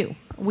investing in you.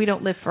 We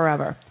don't live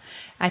forever.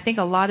 I think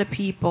a lot of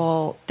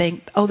people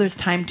think, there's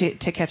time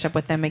to catch up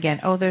with them again.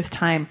 There's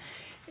time.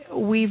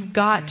 We've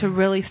got to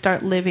really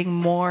start living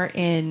more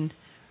in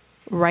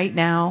right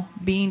now,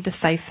 being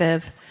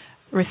decisive,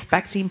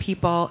 respecting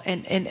people,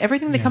 and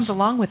everything that comes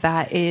along with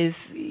that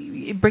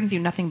it brings you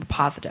nothing but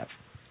positive.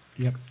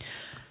 Yep.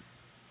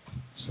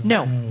 So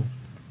no.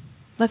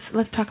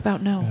 Let's talk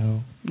about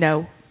no.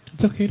 No.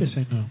 It's okay to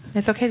say no.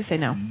 It's okay to say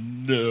no.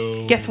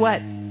 No. Guess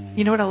what?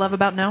 You know what I love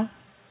about no?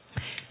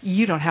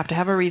 You don't have to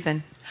have a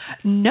reason.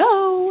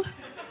 No.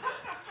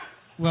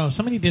 Well,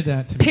 somebody did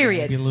that to me.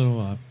 Period. Be a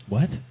little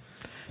what?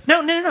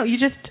 No. You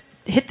just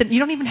hit the. You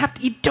don't even have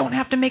to. You don't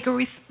have to make a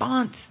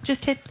response.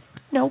 Just hit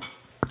no.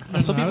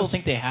 Some people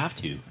think they have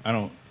to. I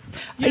don't.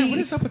 Yeah, what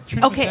is up with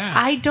trends okay, with that?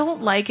 I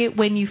don't like it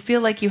when you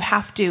feel like you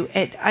have to.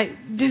 I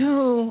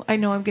do. I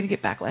know I'm going to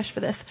get backlash for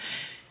this.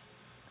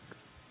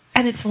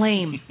 And it's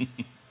lame.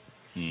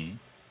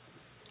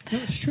 No,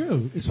 it's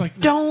true. It's like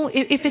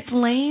if it's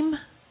lame,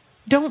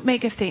 don't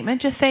make a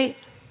statement. Just say,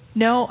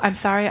 no, I'm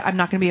sorry, I'm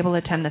not going to be able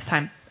to attend this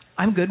time.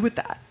 I'm good with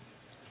that.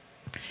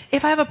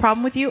 If I have a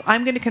problem with you,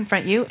 I'm going to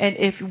confront you, and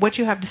if what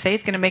you have to say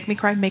is going to make me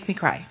cry, make me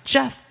cry.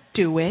 Just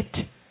do it.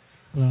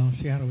 Well,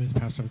 Seattle is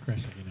passive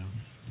aggressive,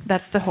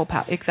 That's the whole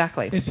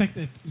exactly.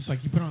 It's like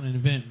you put on an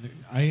event.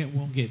 I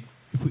won't get.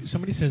 If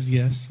somebody says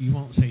yes, you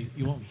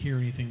won't hear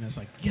anything that's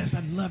like, yes,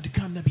 I'd love to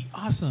come. That'd be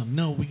awesome.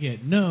 No, we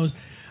get no's.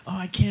 Oh,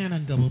 I can't.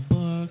 I'm double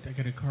booked. I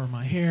got to curl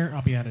my hair.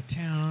 I'll be out of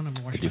town. I'm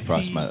gonna wash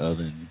Defrost my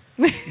oven.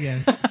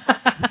 Yes.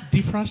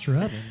 Defrost your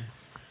oven.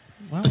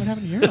 Wow, what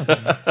happened to your oven?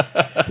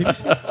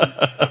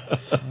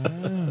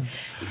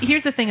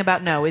 Here's the thing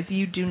about no is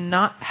you do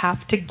not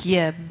have to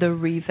give the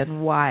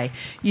reason why.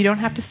 You don't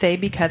have to say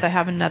because I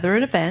have another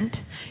event.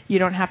 You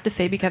don't have to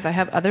say because I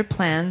have other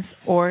plans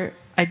or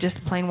I just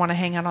plain want to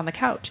hang out on the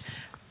couch.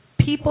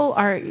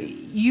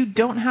 You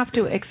don't have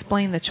to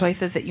explain the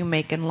choices that you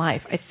make in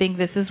life. I think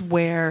this is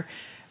where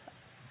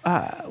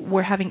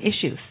we're having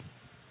issues.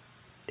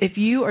 If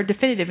you are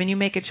definitive and you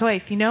make a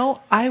choice,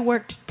 I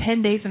worked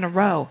 10 days in a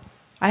row.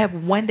 I have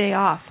 1 day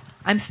off.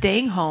 I'm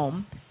staying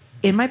home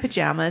in my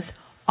pajamas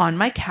on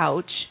my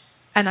couch,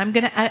 and I'm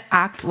going to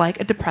act like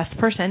a depressed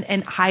person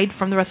and hide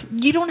from the rest.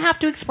 You don't have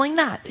to explain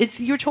that. It's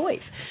your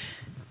choice.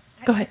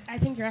 Go ahead. I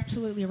think you're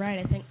absolutely right.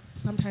 I think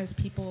sometimes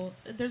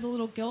there's a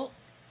little guilt,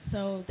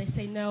 so they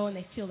say no and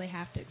they feel they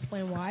have to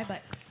explain why. But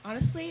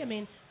honestly,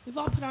 we've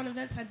all put on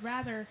events. I'd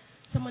rather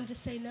someone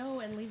just say no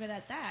and leave it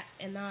at that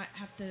and not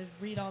have to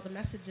read all the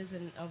messages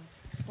of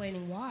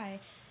explaining why.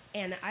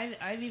 And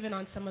I've even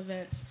on some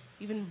events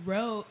even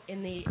wrote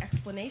in the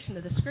explanation,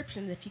 the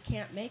description, that if you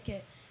can't make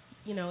it,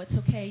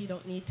 it's okay. You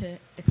don't need to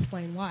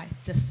explain why.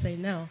 Just say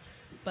no.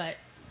 But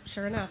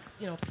sure enough,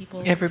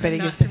 people everybody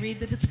tend not to read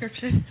the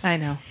description. I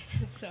know.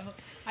 So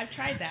I've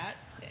tried that,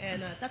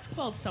 and that's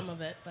quelled some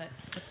of it, but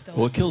it's still.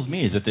 What kills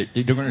me is that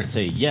they're going to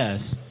say yes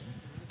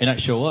and not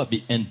show up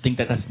and think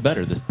that that's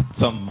better than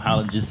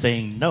somehow just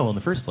saying no in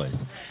the first place.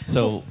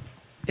 So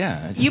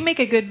Yeah. You make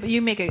a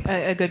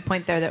good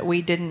point there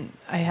that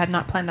I had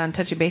not planned on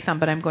touching base on,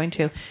 but I'm going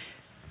to.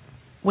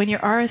 When you're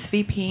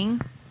RSVPing,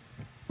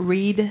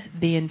 read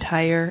the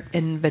entire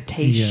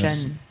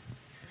invitation.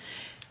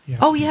 Yes.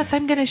 Oh, yes,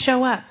 I'm going to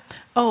show up.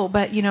 Oh,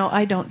 but,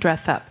 I don't dress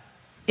up.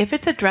 If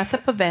it's a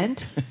dress-up event,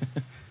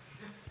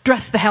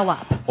 dress the hell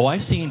up. Oh,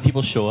 I've seen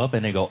people show up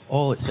and they go,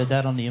 oh, it said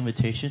that on the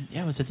invitation?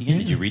 Yeah, it was at the end.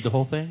 Did you read the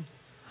whole thing?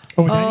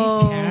 Oh, did I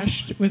need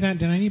cash with that?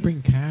 Did I need to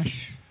bring cash?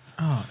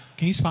 Oh,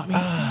 can you spot me?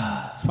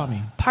 Spot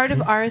me. Part of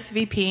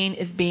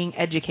RSVPing is being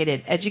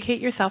educated. Educate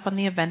yourself on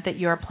the event that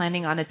you are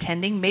planning on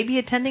attending, maybe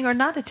attending or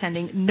not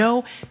attending.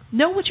 Know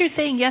what you're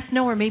saying, yes,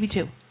 no, or maybe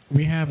two.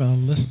 We have a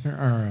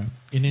listener,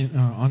 we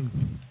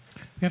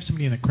have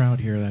somebody in the crowd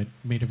here that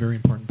made a very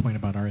important point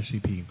about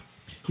RSVP.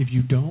 If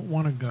you don't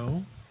want to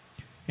go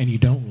and you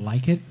don't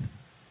like it,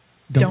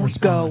 don't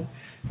respond. Go.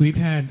 We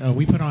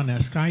put on a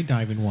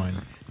skydiving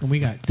one, and we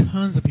got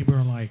tons of people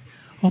who are like,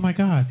 oh my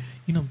God,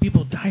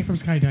 people die from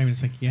skydiving.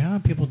 It's like, yeah,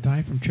 people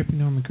die from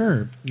tripping on the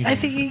curb. I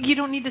think you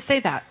don't need to say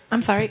that.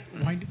 I'm sorry.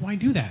 Why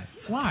do that?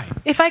 Why?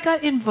 If I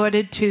got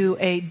invited to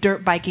a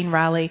dirt biking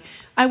rally,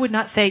 I would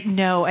not say,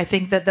 no, I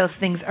think that those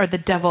things are the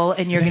devil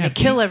and you're going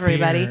to kill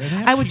everybody.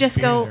 I would just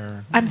go,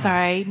 I'm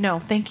sorry, no,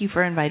 thank you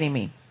for inviting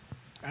me.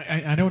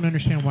 I don't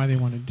understand why they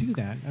want to do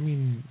that. I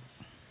mean,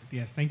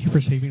 yes, thank you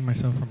for saving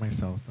myself from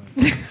myself.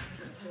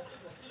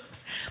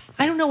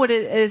 I don't know what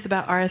it is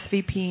about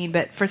RSVPing,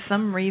 but for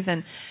some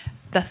reason,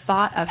 the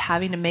thought of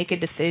having to make a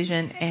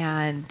decision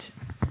and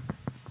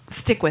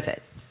stick with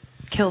it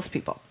kills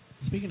people.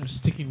 Speaking of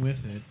sticking with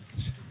it,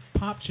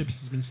 Pop Chips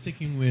has been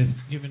sticking with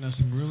giving us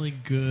some really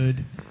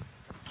good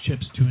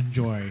chips to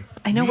enjoy.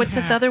 I know. What's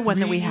this other one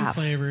that we have?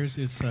 Flavors.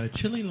 It's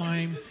chili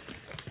lime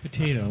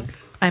potato.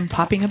 I'm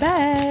popping a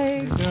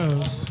bag. There it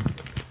goes.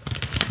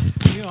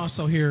 We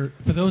also here,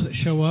 for those that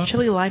show up,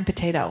 chili lime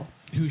potato,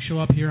 who show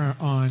up here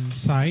on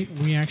site,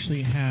 we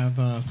actually have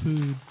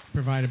food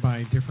provided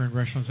by different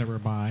restaurants that we're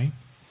by.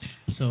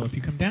 So if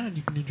you come down,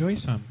 you can enjoy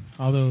some.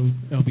 Although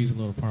LB's a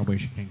little far away,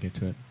 she can't get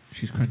to it.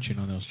 She's crunching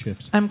on those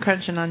chips. I'm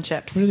crunching on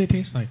chips. What do they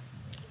taste like?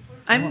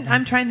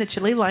 I'm trying the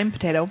chili lime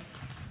potato.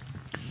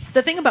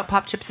 The thing about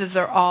Pop Chips is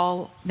they're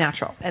all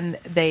natural, and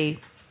they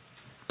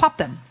pop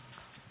them.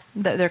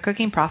 Their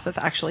cooking process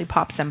actually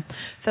pops them.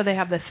 So they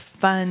have this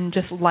fun,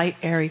 just light,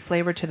 airy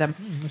flavor to them.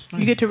 That's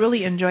nice. You get to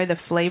really enjoy the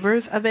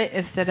flavors of it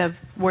instead of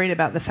worried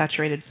about the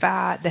saturated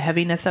fat, the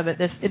heaviness of it.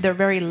 They're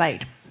very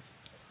light.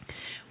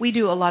 We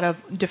do a lot of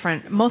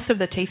most of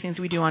the tastings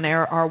we do on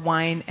air are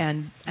wine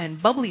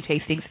and bubbly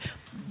tastings.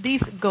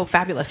 These go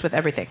fabulous with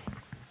everything.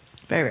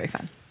 Very, very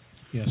fun.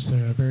 Yes,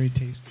 they're very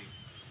tasty.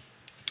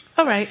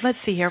 All right, let's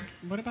see here.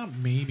 What about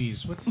maybes?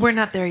 We're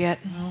not there yet.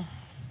 No.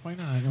 Why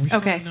not? Are we still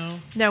okay.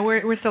 No,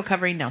 we're still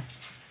covering no.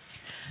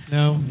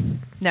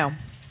 No.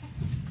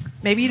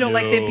 Maybe you don't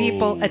like the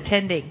people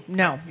attending.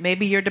 No.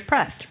 Maybe you're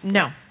depressed.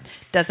 No.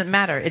 Doesn't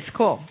matter. It's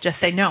cool. Just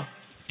say no.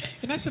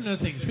 And that's another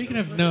thing. Speaking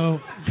of no,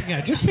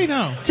 just say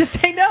no. Just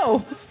say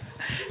no.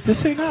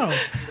 Just say no.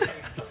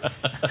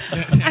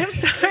 I'm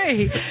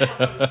sorry.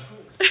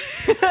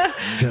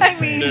 I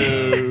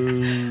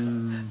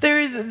mean,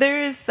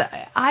 there's.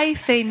 I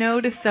say no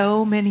to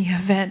so many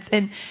events,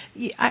 and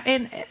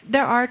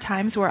there are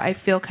times where I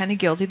feel kind of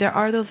guilty. There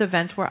are those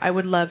events where I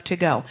would love to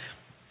go,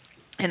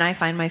 and I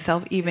find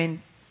myself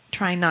even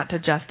trying not to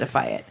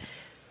justify it.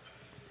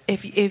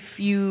 If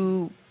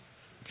you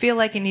feel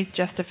like it needs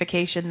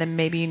justification, then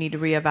maybe you need to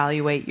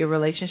reevaluate your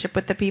relationship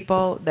with the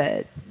people,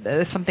 that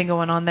there's something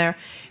going on there.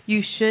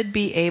 You should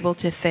be able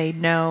to say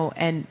no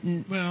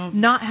and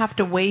not have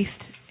to waste,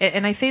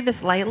 and I say this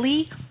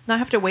lightly, not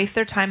have to waste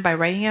their time by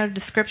writing out a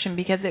description,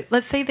 because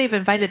let's say they've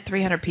invited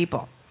 300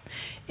 people.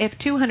 If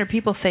 200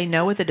 people say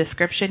no with a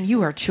description,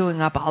 you are chewing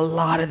up a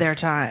lot of their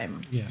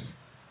time. Yes.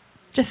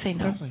 Just say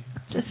no. Definitely.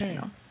 Just say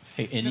no.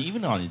 Hey, and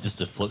even on just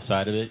the flip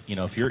side of it,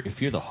 if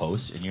you're the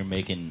host and you're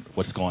making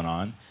what's going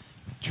on,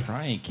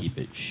 try and keep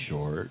it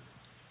short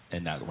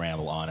and not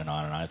ramble on and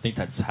on and on. I think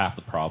that's half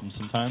the problem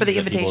sometimes. For the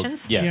invitations?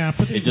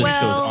 It just goes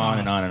on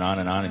and on and on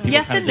and on, and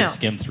people kind of just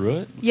skim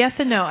through it. Yes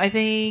and no. I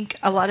think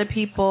a lot of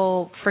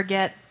people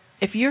forget,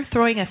 if you're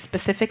throwing a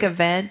specific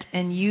event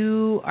and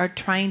you are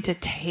trying to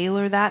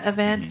tailor that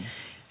event,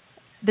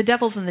 the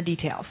devil's in the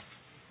details.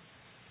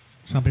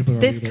 Some people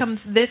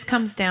This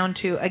comes down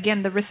to,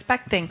 again, the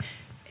respect thing.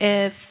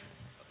 If,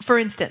 for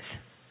instance,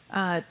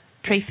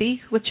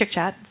 Tracy with Chick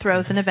Chat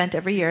throws an event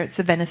every year. It's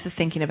the Venice is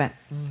Thinking event.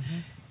 Mm-hmm.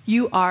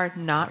 You are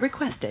not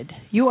requested.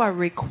 You are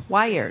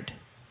required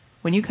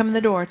when you come in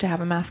the door to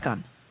have a mask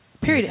on.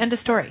 Period. End of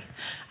story.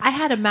 I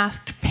had a mask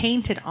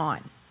painted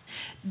on.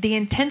 The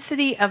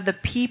intensity of the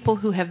people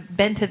who have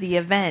been to the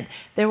event,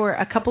 there were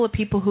a couple of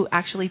people who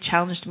actually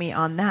challenged me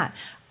on that.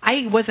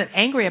 I wasn't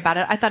angry about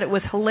it. I thought it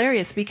was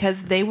hilarious because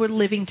they were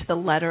living to the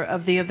letter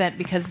of the event,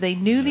 because they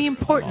knew the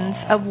importance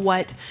of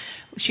what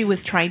she was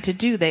trying to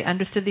do. They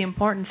understood the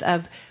importance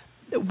of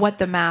what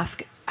the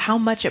mask, how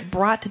much it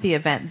brought to the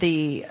event,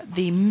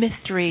 the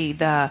mystery,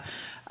 the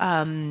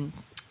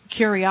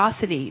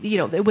curiosity.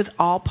 It was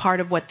all part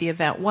of what the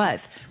event was.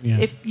 Yeah.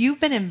 If you've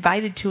been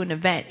invited to an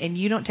event and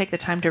you don't take the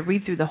time to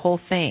read through the whole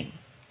thing,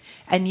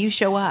 and you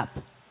show up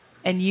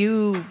and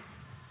you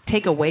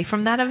take away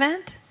from that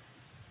event,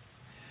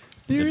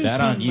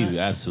 that on you,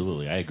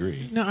 absolutely. I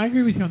agree. No, I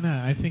agree with you on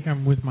that. I think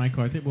I'm with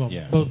Michael. I think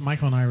both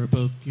Michael and I were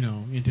both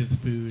into the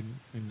food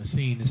and the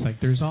scene. It's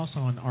like there's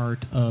also an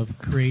art of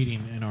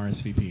creating an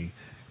RSVP,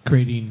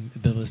 creating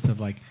the list of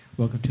like,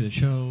 welcome to the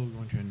show. We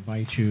want to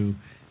invite you.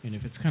 And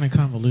if it's kind of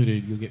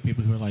convoluted, you'll get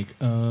people who are like,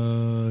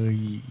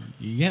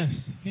 yes,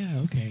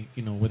 yeah, okay,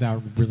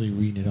 without really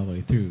reading it all the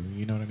way through.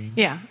 You know what I mean?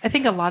 Yeah, I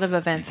think a lot of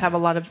events have a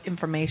lot of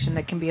information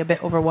that can be a bit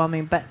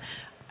overwhelming, but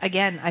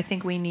again, I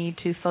think we need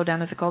to slow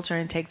down as a culture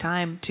and take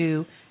time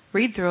to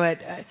read through it.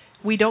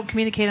 We don't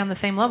communicate on the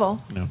same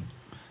level. No,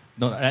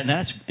 and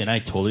I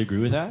totally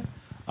agree with that.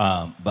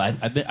 But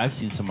I've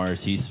seen some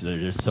RSVPs that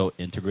are just so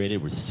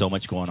integrated with so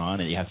much going on,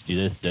 and you have to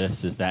do this,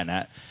 that, and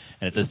that.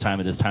 And at this time,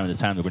 we're going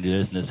to do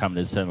this, and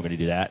this time, we're going to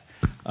do that.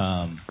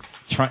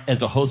 As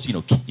a host,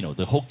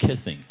 the whole KISS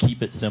thing,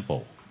 keep it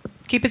simple.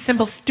 Keep it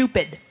simple,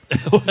 stupid.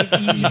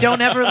 You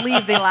don't ever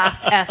leave the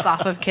last S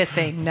off of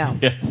kissing, no.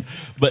 Yes.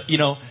 But,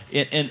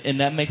 and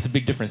that makes a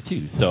big difference,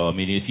 too. So, I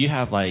mean, if you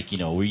have, like,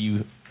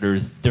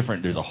 there's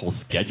a whole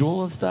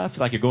schedule of stuff,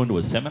 like you're going to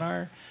a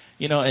seminar,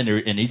 and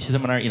in each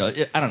seminar,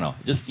 I don't know.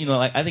 Just,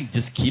 I think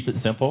just keep it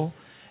simple.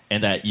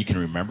 And that you can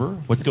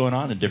remember what's going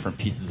on in different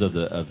pieces of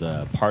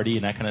the party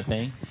and that kind of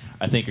thing.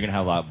 I think you're going to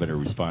have a lot better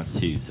response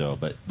too. So,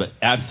 but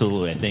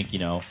absolutely, I think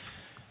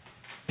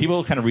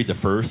people kind of read the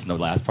first and the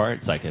last part.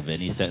 It's like of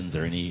any sentence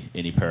or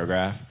any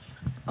paragraph.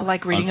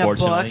 Like reading a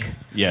book.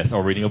 Yes,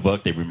 or reading a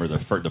book. They remember the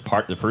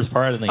first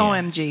part, and then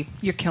OMG,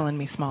 you're killing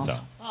me, Smalls. So.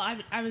 Well,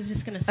 I was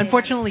just going to say.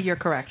 Unfortunately, you're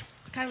correct.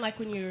 It's kind of like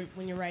when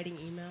you're writing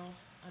email.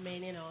 I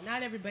mean,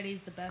 not everybody's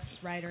the best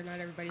writer, not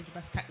everybody's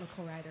the best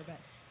technical writer, but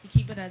you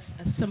keep it as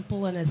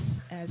simple and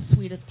as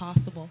sweet as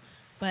possible.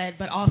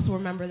 But also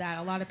remember that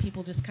a lot of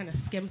people just kind of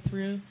skim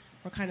through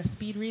or kind of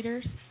speed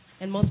readers,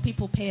 and most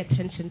people pay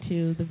attention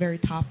to the very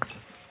top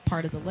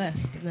part of the list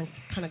and then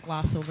kind of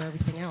gloss over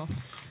everything else.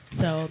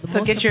 So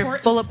most get your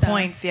bullet stuff,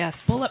 points, yes.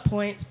 Bullet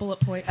points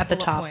at the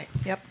top. Points.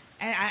 Yep.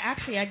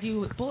 I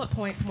do bullet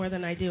points more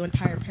than I do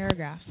entire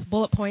paragraphs.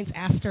 Bullet points,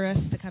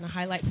 asterisks to kind of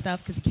highlight stuff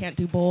because you can't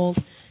do bold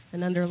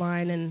and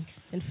underline in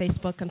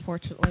Facebook,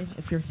 unfortunately,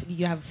 if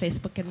you have a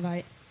Facebook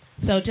invite.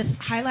 So just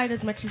highlight as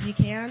much as you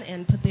can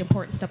and put the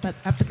important stuff up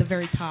at the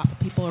very top.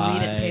 People will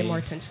read it and pay more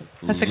attention.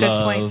 That's a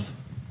good point.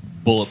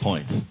 Bullet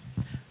points.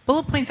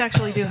 Bullet points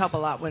actually do help a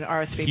lot with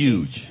RSVP.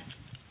 Huge.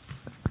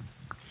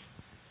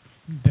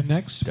 The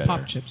next,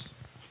 pop chips.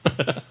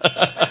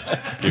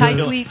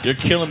 You're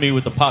killing me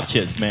with the pop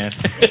chips, man.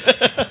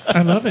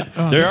 I love it.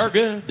 They are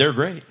good. They're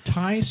great.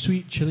 Thai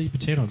sweet chili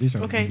potato. These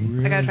are okay.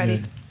 really I got it ready.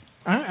 Good.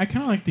 I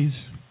kind of like these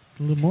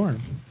a little more.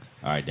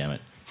 All right, damn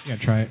it. You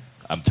gotta try it.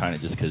 I'm trying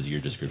it just because of your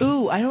description.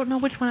 Ooh, I don't know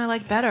which one I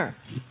like better.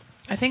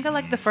 I think I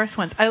like the first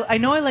ones. I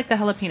know I like the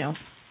jalapeno.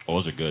 Oh,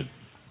 those are good.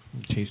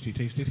 Tasty,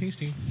 tasty,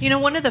 tasty.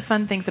 One of the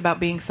fun things about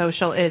being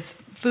social is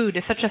food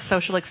is such a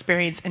social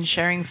experience and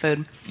sharing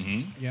food.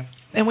 Mm-hmm. Yeah.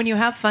 And when you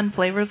have fun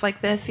flavors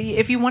like this,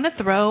 if you want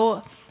to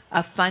throw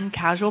a fun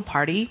casual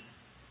party,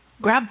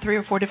 grab 3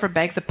 or 4 different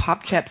bags of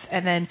pop chips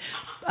and then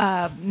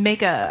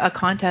make a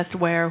contest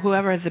where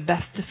whoever has the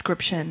best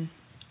description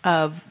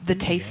of the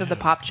taste of the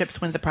pop chips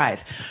wins the prize.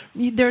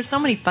 There are so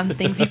many fun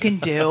things you can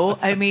do.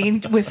 I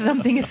mean, with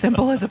something as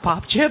simple as a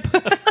pop chip.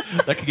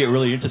 That could get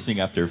really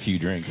interesting after a few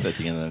drinks at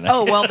the end of the night.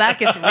 Oh, well, that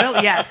gets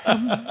real, yes.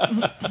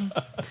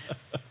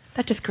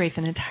 That just creates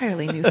an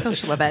entirely new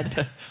social event.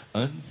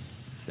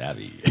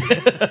 Unsavvy.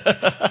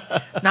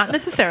 Not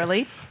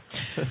necessarily.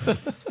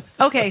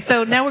 Okay,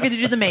 so now we're going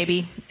to do the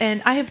maybe.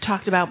 And I have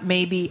talked about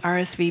maybe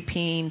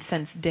RSVPing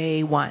since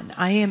day one.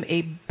 I am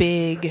a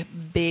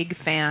big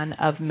fan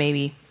of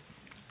maybe.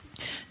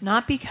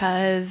 Not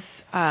because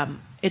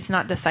it's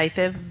not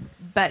decisive,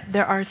 but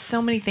there are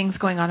so many things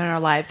going on in our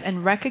lives,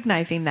 and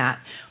recognizing that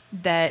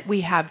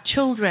we have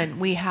children,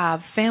 we have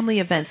family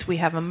events, we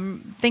have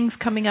things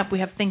coming up, we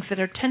have things that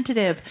are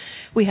tentative,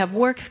 we have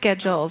work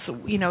schedules,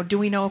 do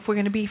we know if we're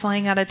going to be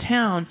flying out of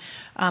town?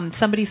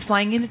 Somebody's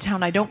flying into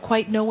town. I don't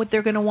quite know what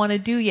they're going to want to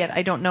do yet.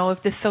 I don't know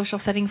if this social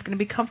setting is going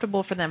to be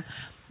comfortable for them.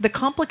 The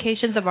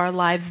complications of our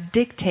lives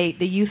dictate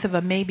the use of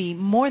a maybe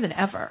more than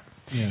ever.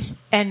 Yes.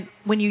 And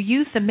when you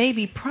use the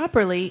maybe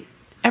properly,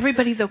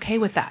 everybody's okay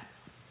with that.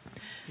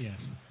 Yes.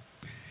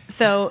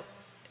 So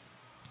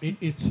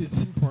it's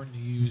important to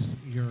use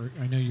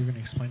I know you're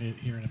going to explain it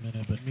here in a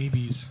minute, but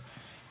maybe it's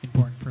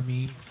important for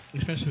me,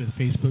 especially with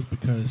Facebook,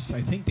 because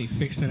I think they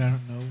fixed it. I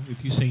don't know. If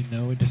you say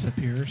no, it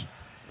disappears.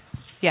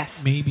 Yes.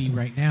 Maybe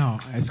right now,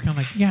 it's kind of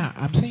like, yeah,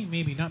 I'm saying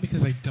maybe, not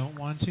because I don't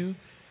want to,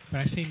 but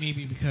I say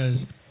maybe because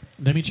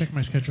let me check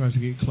my schedule as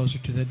we get closer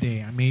to that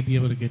day. I may be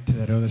able to get to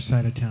that other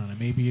side of town. I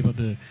may be able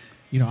to,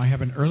 I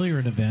have an earlier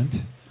event,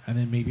 and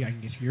then maybe I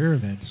can get to your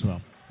event as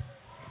well.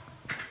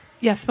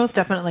 Yes, most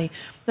definitely.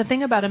 The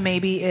thing about a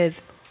maybe is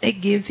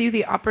it gives you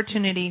the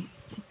opportunity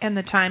and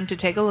the time to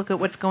take a look at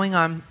what's going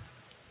on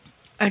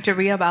and to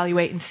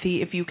reevaluate and see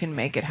if you can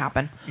make it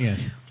happen. Yes.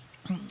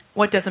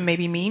 What does a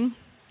maybe mean?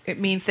 It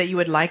means that you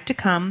would like to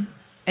come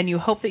and you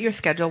hope that your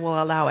schedule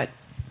will allow it.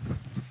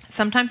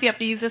 Sometimes you have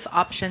to use this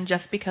option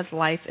just because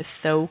life is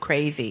so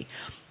crazy.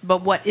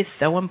 But what is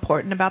so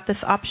important about this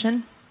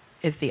option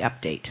is the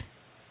update.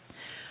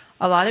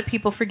 A lot of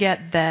people forget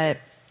that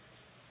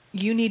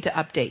you need to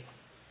update.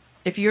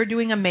 If you're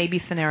doing a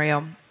maybe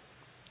scenario,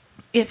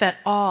 if at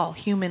all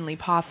humanly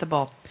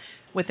possible,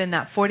 within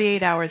that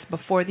 48 hours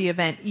before the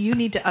event, you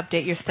need to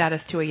update your status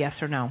to a yes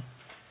or no.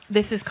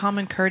 This is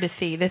common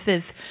courtesy. This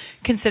is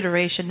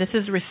consideration. This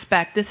is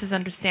respect. This is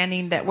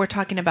understanding that we're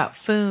talking about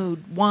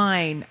food,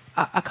 wine,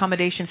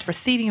 accommodations for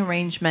seating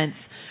arrangements.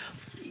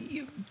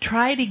 You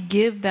try to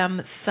give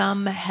them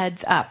some heads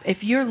up. If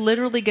you're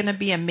literally going to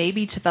be a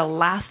maybe to the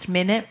last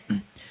minute,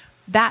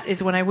 that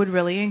is when I would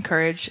really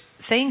encourage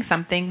saying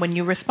something when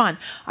you respond.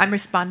 I'm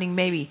responding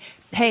maybe.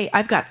 Hey,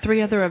 I've got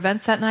 3 other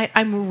events that night.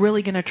 I'm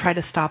really going to try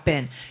to stop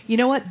in. You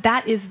know what?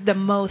 That is the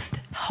most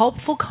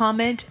helpful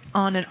comment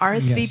on an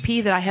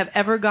RSVP that I have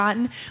ever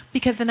gotten,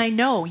 because then I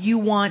know you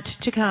want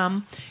to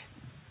come,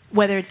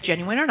 whether it's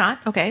genuine or not.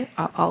 Okay,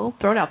 I'll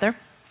throw it out there.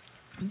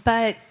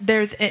 But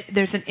there's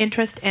an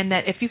interest in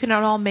that if you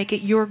cannot all make it,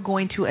 you're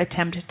going to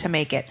attempt to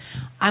make it.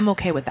 I'm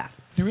okay with that.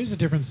 There is a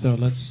difference, though.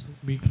 Let's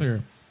be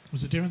clear.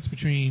 There's a difference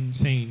between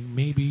saying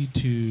maybe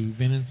to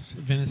Venice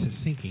is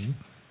sinking.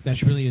 That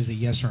really is a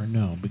yes or a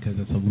no, because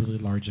it's a really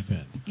large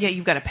event. Yeah,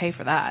 you've got to pay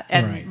for that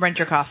and rent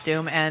your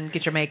costume and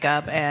get your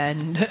makeup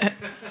and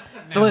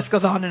the list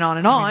goes on and on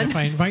and on. I mean, if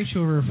I invite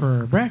you over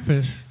for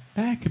breakfast,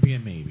 that could be a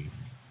maybe.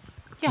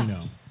 Yeah. You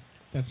know,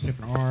 that's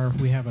different. Or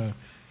if we have a,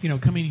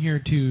 coming here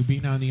to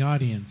being on the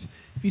audience,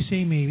 if you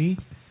say maybe,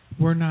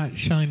 we're not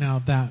shelling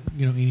out that,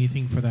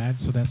 anything for that,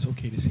 so that's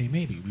okay to say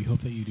maybe. We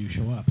hope that you do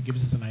show up. It gives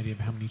us an idea of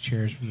how many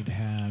chairs we need to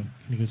have,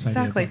 and a good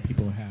idea of what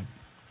people have.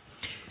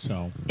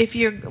 So, if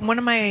you're one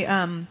of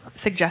my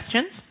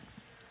suggestions,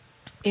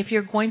 if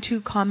you're going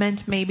to comment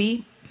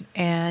maybe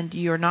and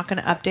you're not going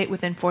to update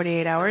within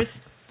 48 hours,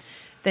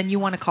 then you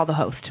want to call the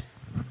host.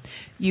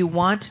 You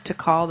want to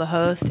call the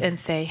host and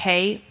say,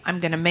 hey, I'm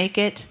going to make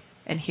it,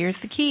 and here's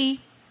the key.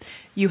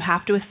 You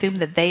have to assume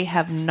that they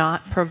have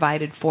not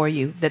provided for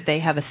you, that they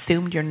have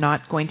assumed you're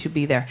not going to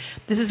be there.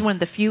 This is one of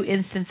the few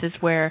instances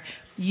where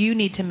you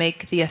need to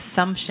make the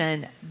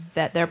assumption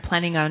that they're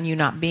planning on you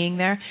not being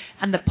there.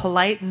 And the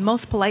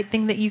most polite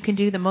thing that you can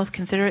do, the most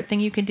considerate thing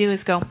you can do is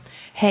go,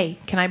 hey,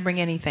 can I bring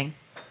anything?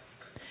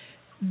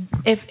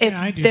 If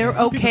they're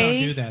okay. People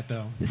don't do that,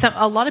 though.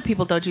 A lot of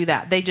people don't do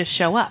that. They just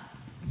show up.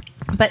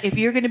 But if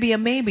you're going to be a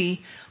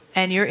maybe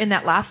and you're in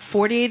that last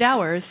 48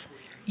 hours,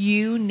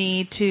 you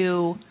need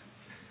to...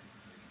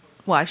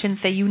 Well, I shouldn't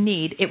say you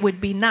need. It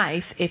would be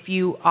nice if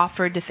you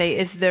offered to say,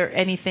 is there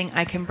anything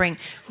I can bring?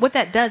 What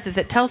that does is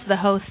it tells the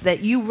host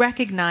that you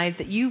recognize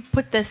that you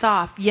put this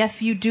off. Yes,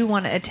 you do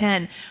want to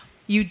attend.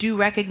 You do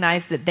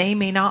recognize that they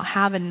may not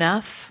have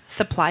enough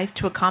supplies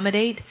to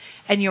accommodate,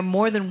 and you're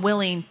more than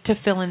willing to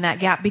fill in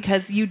that gap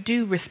because you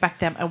do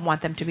respect them and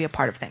want them to be a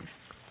part of things.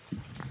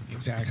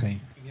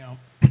 Exactly.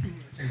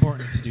 It's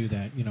important to do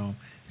that,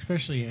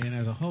 especially, and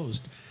as a host,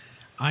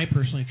 I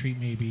personally treat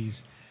maybes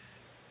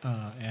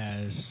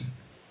as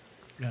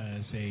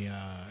a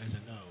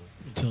no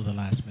until the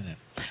last minute.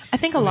 I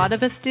think a lot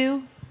of us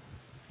do.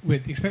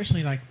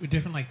 Especially with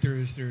different,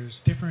 there's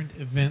different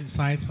event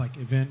sites, like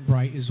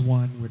Eventbrite is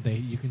one where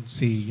you can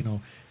see,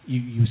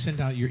 you send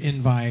out your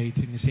invite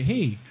and you say,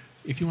 hey,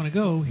 if you want to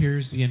go,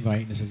 here's the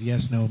invite, and it says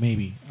yes, no,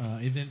 maybe.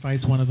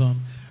 Eventbrite's one of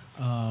them.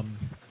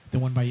 The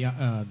one by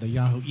the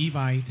Yahoo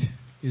Evite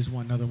is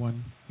another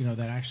one,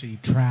 that actually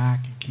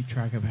keep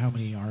track of how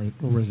many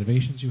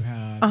reservations you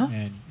have,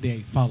 and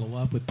they follow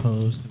up with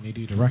posts, and they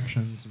do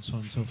directions, and so on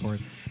and so forth.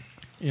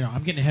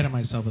 I'm getting ahead of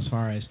myself as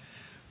far as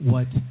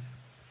what,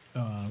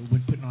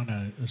 when putting on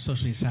a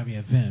socially savvy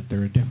event,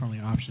 there are definitely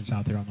options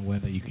out there on the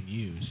web that you can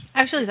use.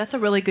 Actually, that's a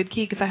really good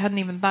key, because I hadn't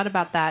even thought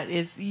about that.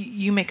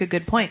 You make a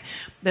good point.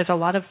 There's a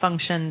lot of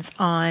functions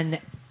on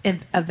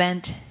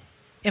event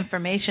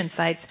information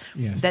sites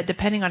that,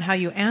 depending on how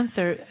you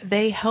answer,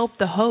 they help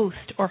the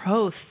host or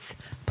hosts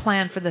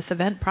plan for this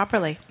event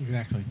properly.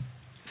 Exactly.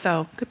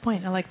 So, good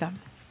point. I like that.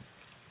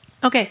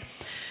 Okay.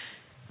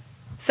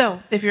 So,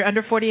 if you're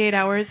under 48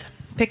 hours,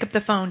 pick up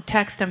the phone,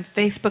 text them,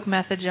 Facebook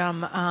message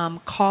them,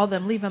 call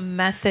them, leave a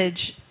message.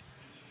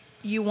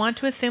 You want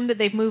to assume that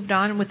they've moved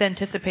on with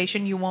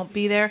anticipation. You won't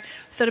be there.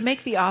 So, to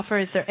make the offer,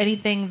 is there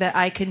anything that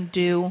I can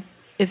do?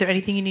 Is there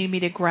anything you need me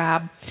to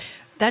grab?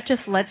 That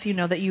just lets you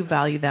know that you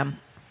value them.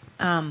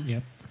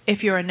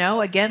 If you're a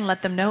no, again,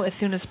 let them know as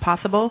soon as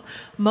possible.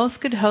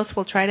 Most good hosts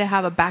will try to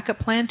have a backup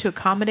plan to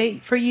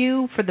accommodate for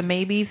you for the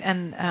maybes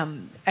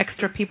and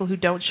extra people who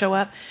don't show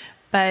up.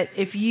 But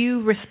if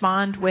you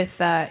respond with,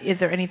 is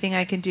there anything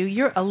I can do,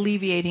 you're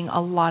alleviating a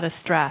lot of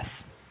stress.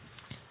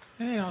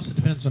 And it also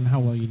depends on how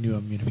well you knew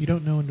them. If you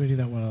don't know anybody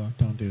that well,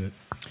 don't do it.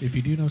 If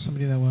you do know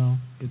somebody that well,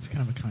 it's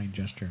kind of a kind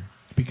gesture.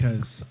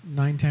 Because 8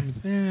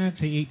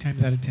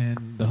 times out of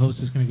 10, the host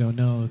is going to go,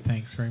 no,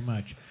 thanks very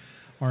much.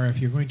 Or if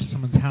you're going to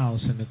someone's house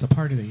and it's a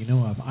party that you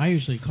know of, I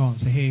usually call and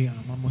say, hey,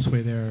 I'm almost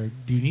way there.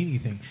 Do you need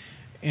anything?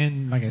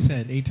 And like I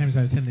said, 8 times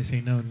out of 10 they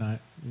say no,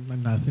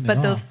 nothing But at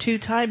all. those 2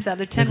 times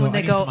out of 10 when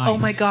they go, oh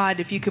my God,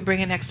 if you could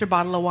bring an extra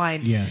bottle of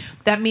wine. Yes.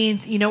 That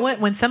means, you know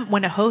what,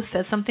 when a host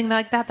says something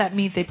like that, that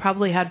means they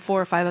probably had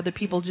 4 or 5 other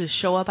people just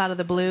show up out of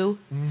the blue.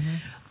 Mm-hmm.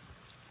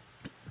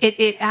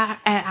 It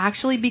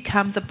actually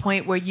becomes a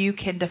point where you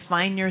can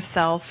define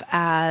yourself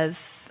as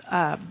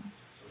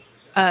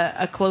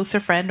a closer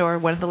friend, or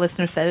one of the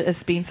listeners said as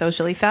being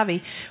socially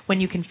savvy, when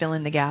you can fill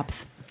in the gaps.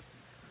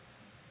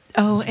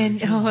 Oh,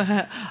 and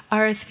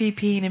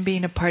RSVPing and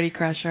being a party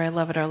crasher. I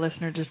love it. Our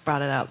listener just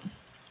brought it up.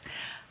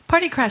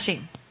 Party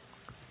crashing.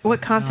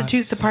 What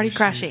constitutes the party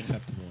crashing?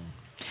 Acceptable.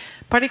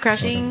 Party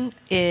crashing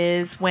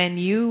is when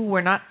you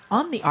were not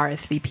on the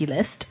RSVP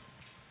list,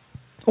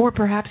 or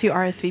perhaps you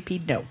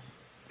RSVP'd no.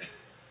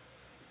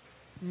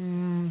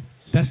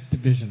 That's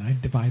division. I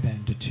divide that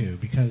into 2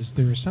 because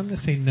there are some that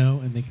say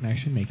no and they can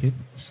actually make it.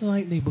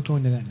 Slightly, we'll go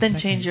into that in a Then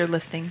second. change your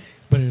listing.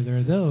 But there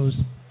are those.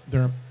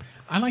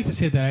 I like to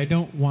say that I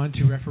don't want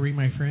to referee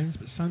my friends,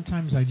 but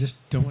sometimes I just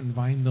don't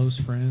invite those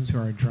friends who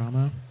are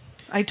drama.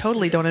 I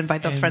totally don't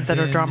invite those and friends that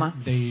are then drama.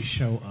 They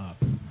show up.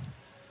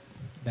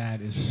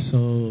 That is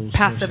so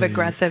passive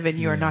aggressive, and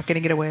you are not going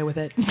to get away with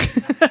it.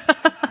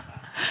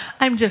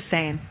 I'm just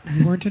saying.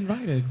 You weren't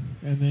invited,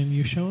 and then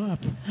you show up.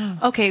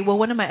 Okay, well,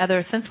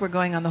 since we're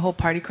going on the whole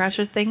party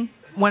crashers thing,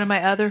 one of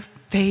my other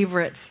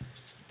favorites,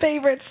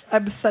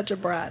 I'm such a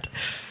brat,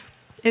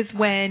 is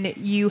when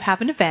you have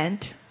an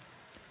event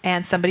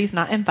and somebody's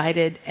not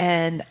invited,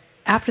 and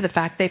after the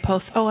fact they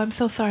post, oh, I'm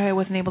so sorry I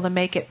wasn't able to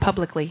make it,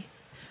 publicly.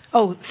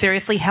 Oh,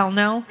 seriously? Hell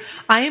no?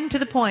 I am to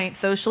the point,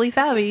 socially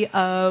savvy,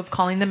 of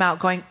calling them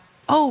out, going,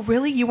 oh,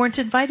 really? You weren't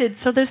invited,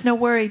 so there's no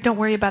worry. Don't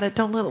worry about it.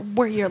 Don't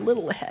worry your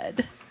little head.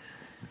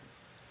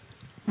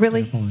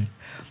 Really? Definitely.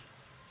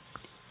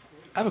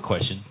 I have a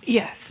question.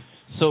 Yes.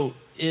 So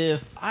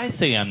if I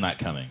say I'm not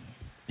coming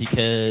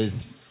because,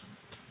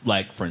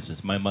 like, for instance,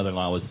 my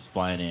mother-in-law was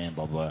flying in,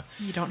 blah, blah.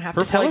 You don't have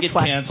her to tell flight us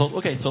gets canceled.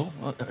 Okay, so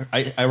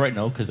I write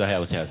no because I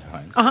always have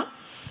time. Uh-huh.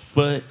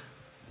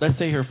 But let's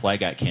say her flight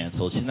got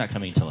canceled. She's not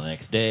coming until the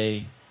next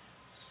day.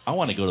 I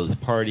want to go to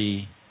this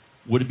party.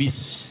 Would it be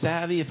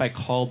savvy if I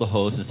called the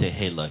host and say,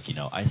 hey, look,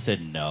 I said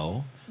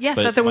no? Yes,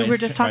 that's what we were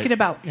just talking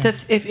about. Yeah. Just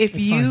if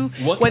you,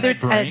 whether it's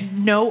a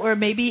no or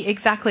maybe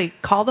exactly,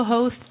 call the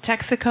host,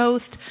 text the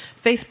host,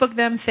 Facebook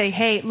them, say,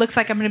 hey, looks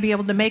like I'm going to be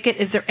able to make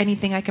it. Is there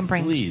anything I can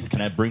bring? Please,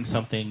 can I bring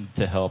something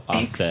to help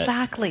offset?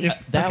 Exactly.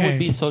 That would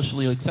be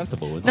socially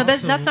acceptable. No,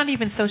 that's not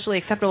even socially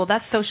acceptable.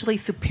 That's socially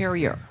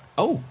superior.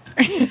 Oh.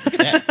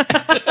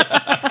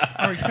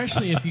 Or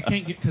especially if you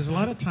can't get, because a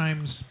lot of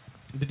times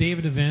the day of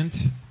an event,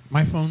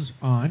 my phone's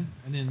on,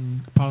 and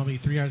then probably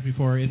 3 hours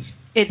before, it's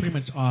pretty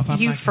much off.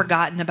 You've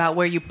forgotten about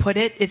where you put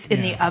it. It's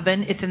in the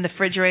oven. It's in the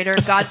refrigerator.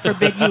 God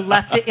forbid you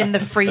left it in the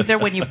freezer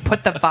when you put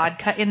the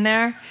vodka in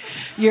there.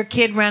 Your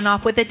kid ran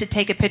off with it to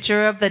take a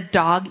picture of the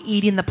dog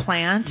eating the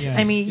plant. Yeah,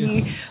 I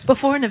mean,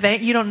 before an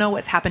event, you don't know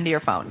what's happened to your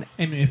phone.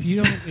 And if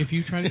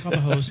you try to call the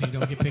host and you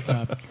don't get picked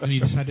up, and you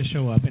decide to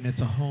show up, and it's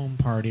a home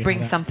party,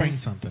 bring something.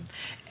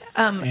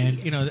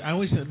 And I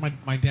always,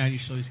 my dad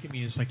used to always get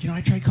me. It's like, I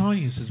tried calling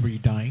you. He says, were you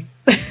dying?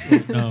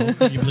 No.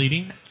 Are you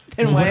bleeding?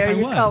 Then why are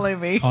you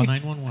calling me? Call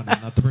 911.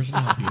 I'm not the person to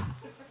help you.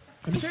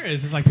 I'm serious.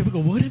 It's like people go,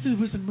 what if it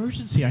was an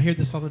emergency? I hear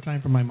this all the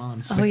time from my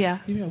mom. Oh, yeah.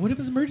 What if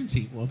it's an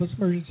emergency? Well, if it's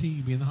an emergency,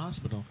 you'd be in the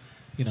hospital.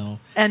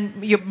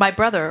 And my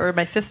brother or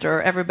my sister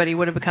or everybody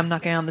would have come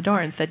knocking on the door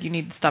and said, you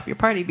need to stop your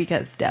party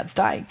because Dad's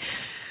dying.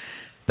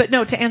 But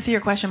no, to answer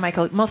your question,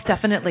 Michael, most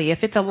definitely, if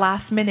it's a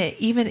last minute,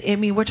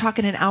 we're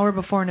talking an hour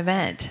before an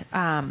event.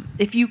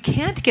 If you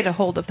can't get a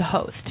hold of the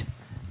host,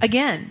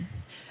 again,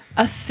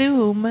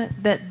 assume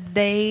that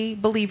they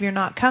believe you're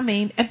not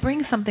coming and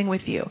bring something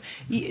with you.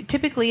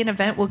 Typically, an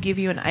event will give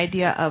you an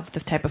idea of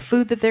the type of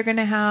food that they're going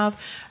to have,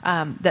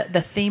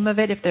 the theme of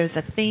it. If there's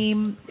a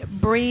theme,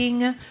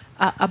 bring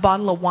a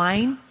bottle of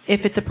wine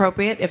if it's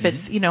appropriate. If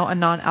it's a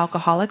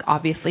non-alcoholic,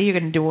 obviously you're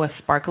going to do a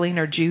sparkling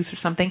or juice or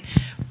something,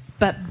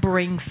 but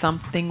bring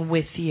something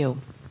with you.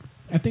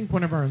 I think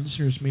one of our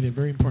listeners made a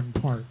very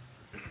important point.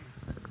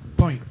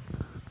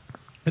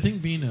 I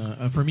think being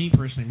for me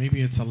personally, maybe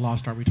it's a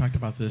lost art. We talked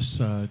about this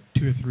 2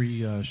 or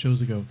 3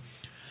 shows ago.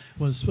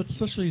 Was what's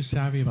socially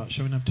savvy about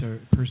showing up to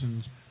a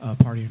person's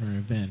party or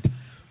event.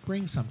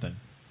 Bring something.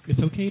 It's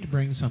okay to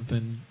bring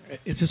something.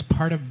 It's just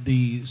part of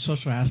the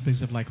social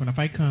aspects of if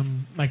I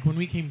come, when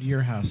we came to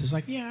your house, it's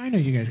like, yeah, I know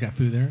you guys got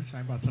food there, so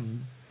I brought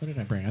some. What did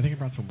I bring? I think I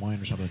brought some wine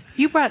or something.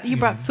 You brought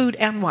food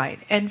and wine,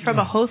 and from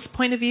a host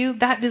point of view,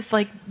 that is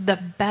the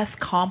best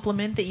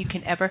compliment that you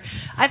can ever.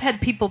 I've had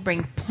people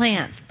bring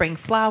plants, bring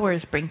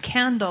flowers, bring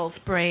candles,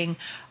 bring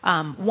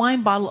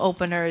wine bottle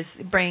openers,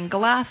 bring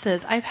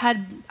glasses. I've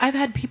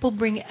had people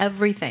bring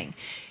everything.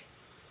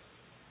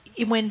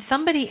 When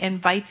somebody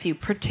invites you,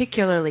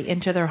 particularly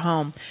into their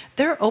home,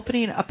 they're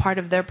opening a part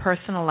of their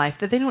personal life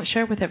that they don't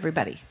share with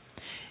everybody,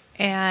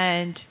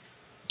 and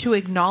to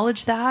acknowledge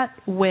that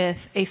with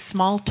a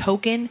small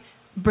token,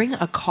 bring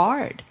a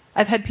card.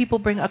 I've had people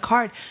bring a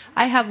card.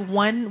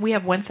 We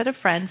have one set of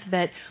friends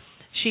that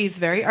She's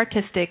very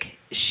artistic.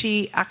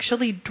 She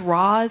actually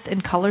draws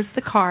and colors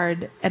the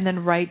card and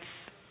then writes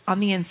on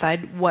the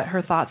inside what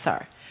her thoughts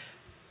are.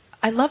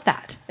 I love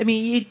that. I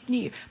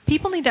mean,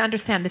 people need to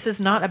understand this is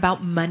not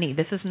about money.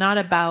 This is not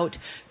about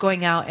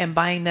going out and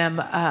buying them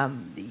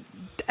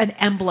an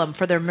emblem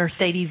for their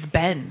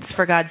Mercedes-Benz,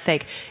 for God's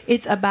sake.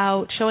 It's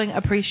about showing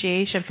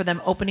appreciation for them,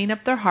 opening up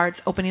their hearts,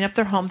 opening up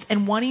their homes,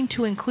 and wanting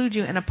to include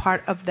you in a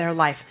part of their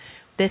life.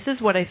 This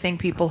is what I think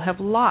people have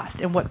lost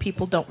and what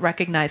people don't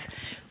recognize.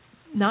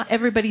 Not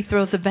everybody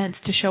throws events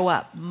to show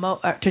up,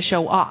 to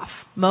show off.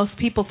 Most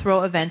people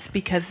throw events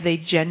because they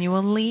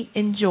genuinely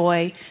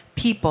enjoy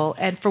people,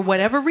 and for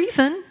whatever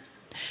reason,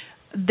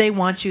 they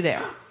want you there.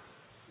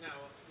 Now,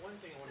 one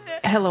thing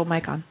Hello,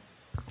 mic on.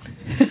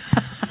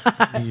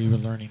 You were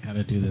learning how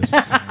to do this.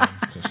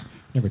 Just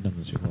never done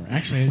this before.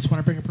 Actually, I just want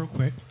to bring up real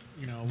quick.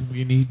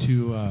 We need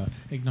to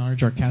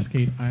acknowledge our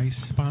Cascade Ice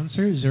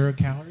sponsor, 0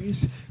 Calories.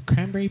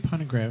 Cranberry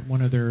Punagret,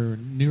 one of their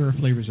newer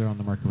flavors are on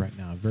the market right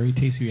now. Very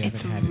tasty. You haven't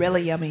had it. It's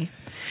really yummy.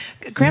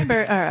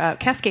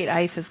 Cascade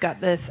Ice has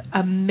got this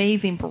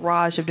amazing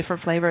barrage of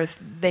different flavors.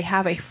 They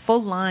have a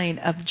full line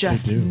of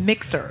just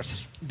mixers.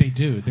 They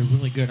do. They're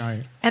really good.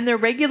 And their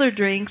regular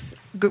drinks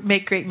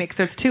make great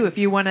mixers too. If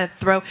you want to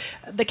throw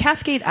the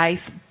Cascade Ice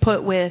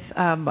put with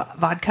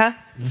vodka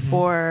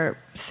for,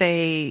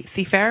 say,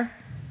 Seafair,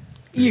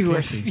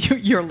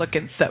 you're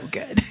looking so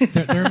good.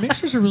 Their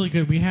mixers are really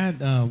good. We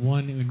had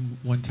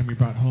one time we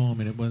brought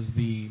home, and it was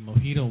the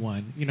mojito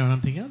one. And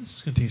I'm thinking, this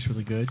is going to taste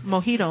really good.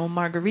 Mojito,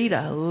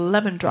 margarita,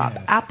 lemon drop,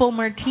 apple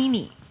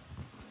martini.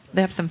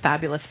 They have some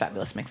fabulous,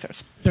 fabulous mixers.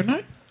 They're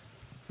not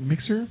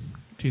mixer.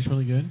 Tastes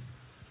really good.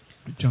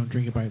 Don't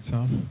drink it by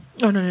itself.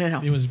 Oh,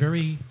 no. It was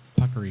very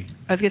puckery.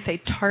 I was going to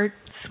say tart,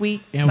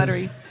 sweet,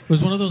 buttery. It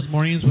was one of those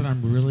mornings when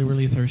I'm really,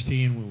 really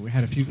thirsty, and we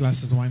had a few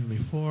glasses of wine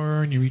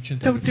before, and you reach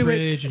into the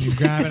fridge, and you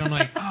grab it, I'm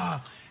like,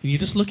 and you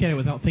just look at it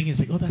without thinking. It's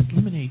like, oh, that's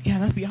lemonade. Yeah,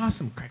 that'd be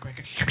awesome. Crack.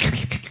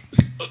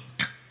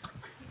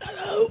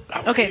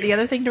 Okay, the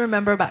other thing to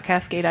remember about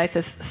Cascade Ice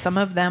is some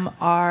of them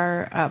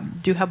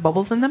do have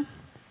bubbles in them.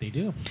 They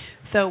do.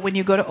 So when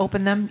you go to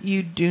open them,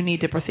 you do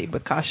need to proceed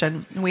with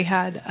caution. We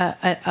had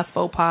a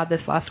faux pas this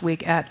last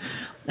week at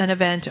an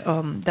event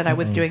that I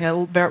was doing,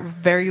 a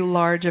very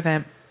large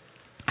event.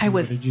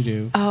 What did you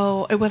do?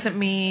 Oh, it wasn't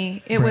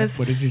me.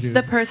 What did you do?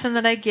 The person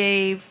that I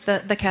gave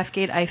the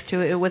Cascade Ice to.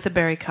 It was a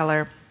berry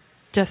color.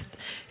 Just,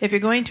 if you're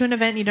going to an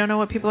event and you don't know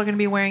what people are going to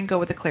be wearing, go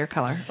with a clear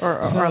color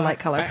or a light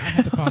color. I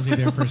had to pause you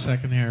there for a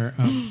second there.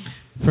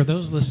 For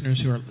those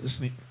listeners who are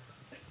listening...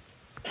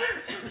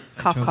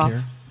 Cough.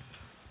 How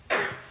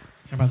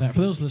about that?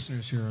 For those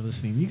listeners who are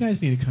listening, you guys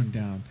need to come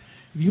down.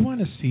 If you want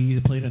to see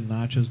the plate of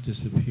nachos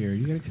disappear,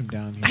 you got to come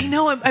down here. I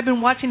know. I've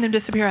been watching them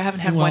disappear. I haven't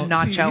had one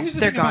nacho.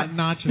 They're gone.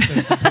 Nachos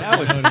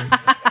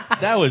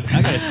that was. I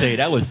gotta say,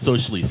 that was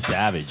socially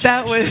savage.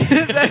 That was.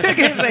 I was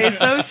gonna say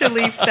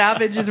socially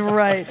savage is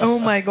right. Oh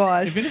my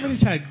gosh. If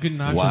anybody's had good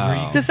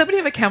nachos, does somebody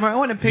have a camera? I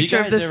want a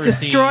picture of this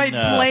destroyed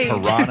plate.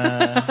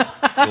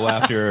 Piranha go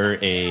after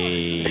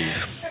a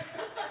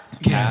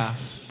calf.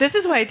 This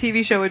is why a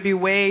TV show would be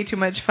way too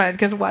much fun,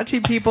 because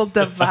watching people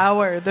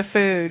devour the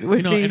food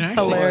would be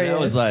hilarious. I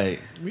was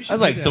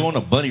like throwing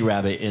a bunny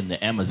rabbit in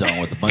the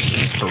Amazon with a bunch of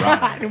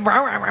piranha.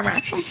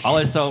 All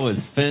I saw was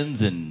fins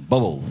and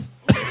bubbles.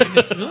 And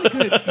it's really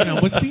good.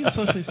 What's being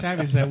socially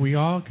savvy is that we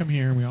all come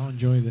here and we all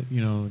enjoy the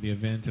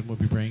event and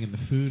what we bring, and the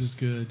food is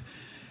good.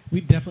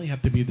 We definitely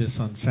have to be this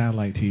on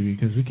satellite TV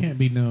because we can't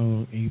be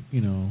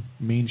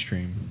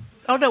mainstream.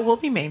 Oh no, we'll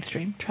be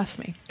mainstream. Trust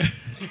me.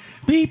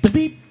 Beep.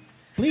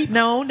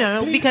 No,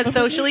 because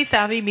socially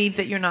savvy means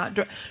that you're not...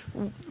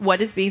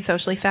 What is being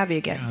socially savvy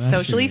again? Yeah,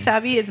 socially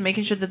savvy is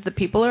making sure that the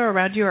people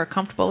around you are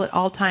comfortable at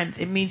all times.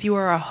 It means you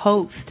are a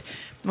host.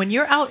 When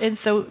you're out and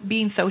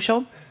being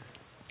social,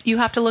 you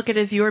have to look at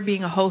it as you're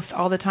being a host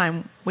all the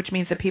time, which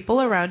means that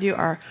people around you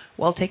are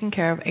well taken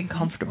care of and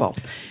comfortable.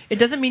 It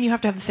doesn't mean you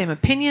have to have the same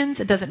opinions.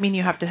 It doesn't mean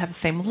you have to have the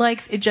same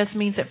likes. It just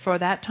means that for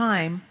that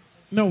time...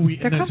 No, and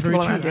that's very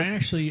true. I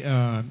actually,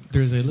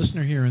 there's a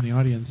listener here in the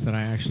audience that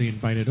I actually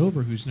invited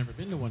over who's never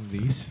been to one of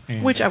these.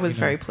 And, which I was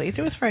very pleased.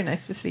 It was very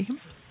nice to see him.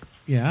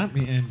 Yeah,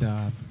 and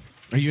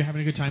are you having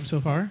a good time so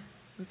far?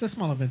 It's a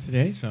small event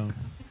today, so...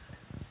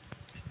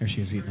 There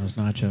she is eating those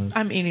nachos.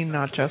 I'm eating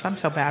nachos. I'm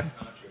so bad.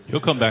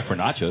 You'll come back for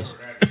nachos.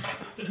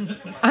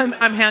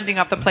 I'm handing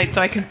up the plate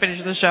so I can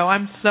finish the show.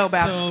 I'm so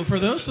bad. So for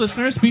those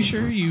listeners, be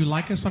sure you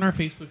like us on our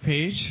Facebook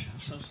page,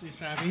 Socially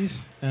Savvies.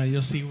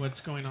 You'll see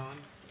what's going on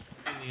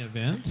in the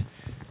event, and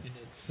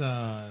it's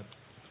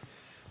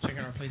check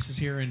out our places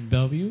here in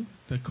Bellevue,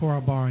 the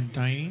Coral Bar and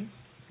Dining,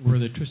 where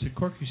the Twisted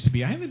Cork used to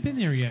be. I haven't been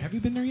there yet. Have you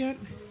been there yet?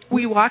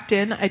 We walked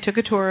in. I took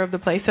a tour of the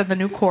place, of the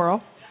new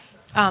Coral.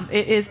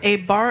 It is a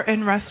bar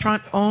and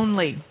restaurant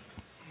only.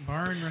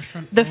 Bar and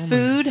restaurant the only.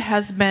 Food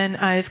has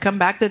come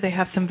back. That they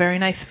have some very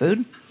nice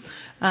food.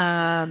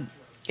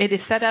 It is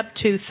set up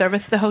to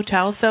service the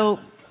hotel. So,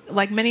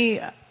 I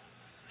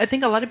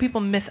think a lot of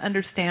people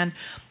misunderstand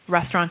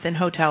restaurants and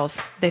hotels.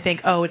 They think,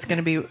 it's going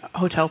to be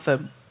hotel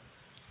food.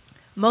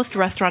 Most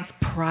restaurants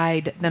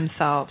pride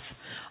themselves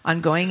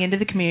on going into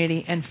the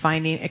community and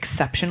finding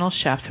exceptional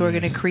chefs who are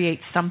going to create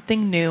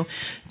something new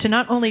to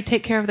not only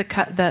take care of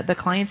the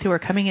clients who are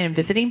coming in and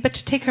visiting, but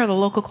to take care of the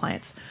local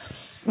clients.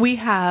 We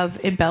have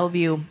in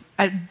Bellevue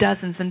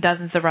dozens and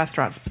dozens of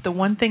restaurants, but the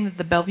one thing that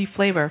the Bellevue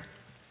flavor,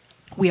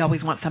 we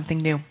always want something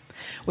new.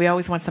 We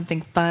always want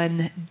something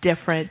fun,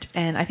 different,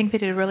 and I think they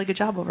did a really good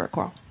job over at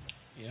Coral.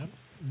 Yep.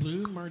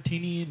 Blue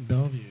Martini in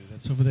Bellevue.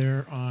 That's over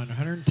there on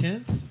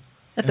 110th.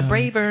 At the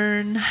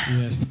Brayburn.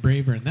 Yes, the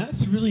Brayburn. That's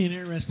really an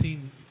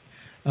interesting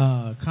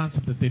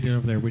concept that they did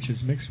over there, which is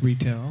mixed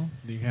retail.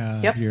 You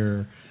have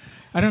your,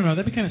 I don't know,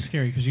 that'd be kind of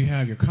scary because you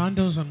have your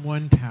condos on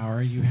one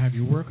tower, you have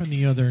your work on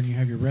the other, and you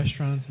have your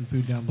restaurants and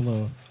food down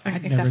below. I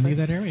never knew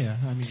that area.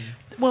 I mean,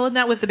 well, and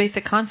that was the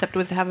basic concept,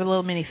 was to have a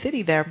little mini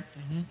city there.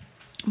 Mm-hmm.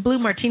 Blue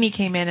Martini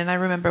came in, and I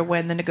remember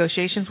when the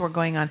negotiations were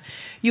going on,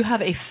 you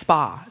have a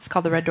spa. It's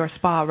called the Red Door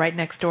Spa right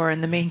next door,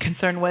 and the main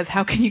concern was,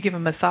 how can you give a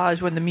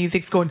massage when the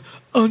music's going,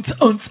 unce,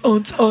 unce,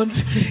 unce, unce?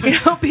 You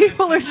know,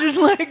 people are just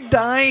like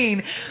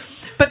dying.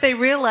 But they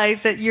realize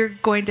that you're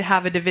going to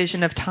have a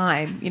division of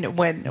time, you know,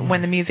 when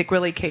the music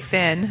really kicks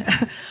in.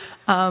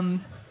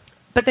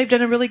 But they've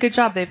done a really good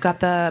job. They've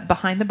got the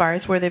behind the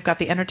bars where they've got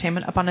the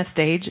entertainment up on a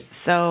stage.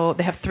 So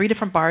they have 3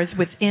 different bars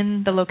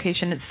within the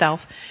location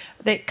itself.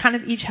 They kind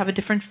of each have a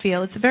different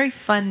feel. It's a very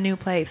fun new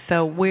place.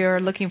 So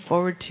we're looking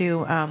forward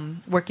to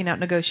working out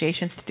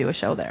negotiations to do a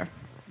show there.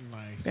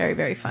 Nice. Very,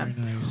 very fun.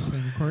 Very nice.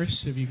 And, of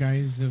course, if you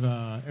guys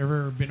have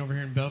ever been over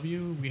here in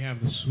Bellevue, we have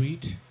the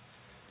suite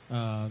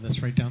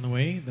that's right down the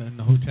way in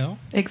the hotel.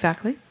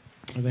 Exactly.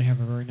 They have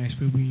a very nice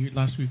food.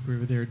 Last week we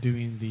were there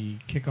doing the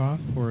kickoff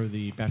for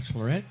the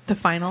Bachelorette. The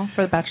final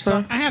for the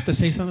Bachelor. So I have to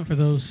say something for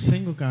those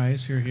single guys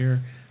who are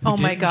here. Oh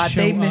my God,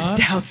 they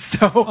missed out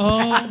so badly.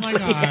 Oh my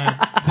God,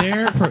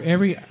 there for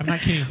every. I'm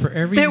not kidding. For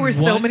every there were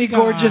so many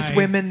gorgeous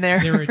women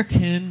there. There were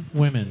 10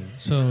 women.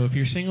 So if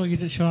you're single, you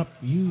didn't show up.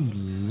 You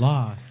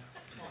lost.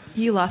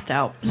 You lost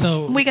out.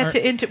 So we got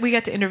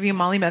to interview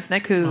Molly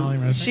Mesnick, who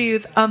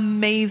she's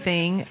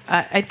amazing.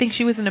 I think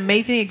she was an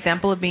amazing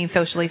example of being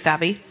socially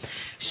savvy.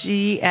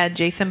 She and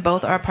Jason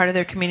both are a part of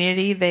their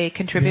community. They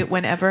contribute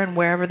whenever and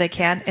wherever they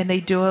can, and they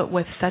do it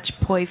with such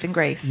poise and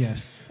grace. Yes.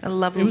 I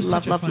love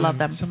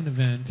them. Some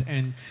event,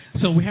 and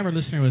so we have our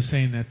listener was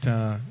saying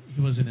that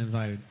he wasn't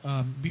invited.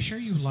 Be sure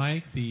you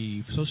like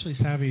the Socially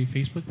Savvy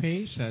Facebook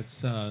page. That's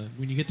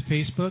when you get to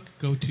Facebook,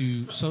 go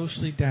to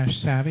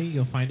Socially-Savvy.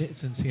 You'll find it. It's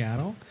in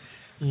Seattle.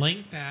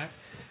 Link that,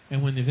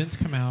 and when the events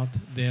come out,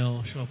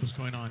 they'll show up what's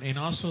going on. And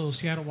also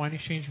Seattle Wine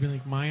Exchange, being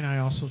like mine, I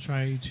also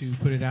try to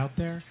put it out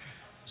there.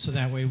 So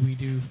that way we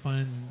do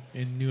fun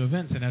and new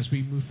events. And as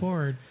we move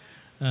forward,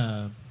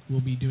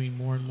 we'll be doing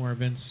more and more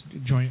events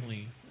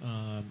jointly.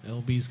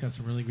 LB's got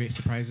some really great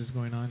surprises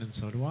going on, and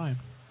so do I.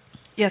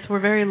 Yes, we're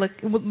very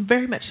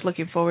much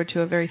looking forward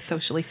to a very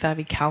socially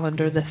savvy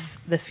calendar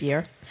this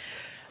year.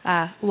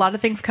 A lot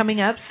of things coming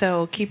up,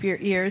 so keep your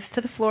ears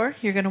to the floor.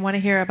 You're going to want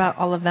to hear about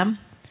all of them.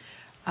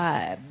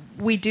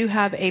 We do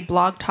have a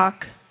blog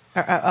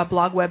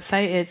website.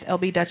 It's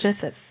LB Dutchess.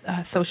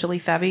 It's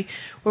Socially Savvy,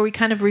 where we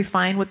kind of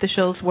refine what the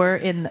shows were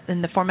in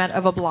the format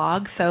of a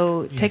blog.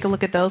 So take a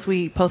look at those.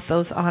 We post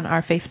those on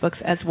our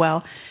Facebooks as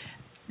well.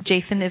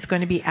 Jason is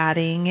going to be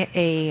adding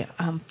a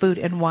food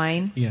and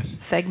wine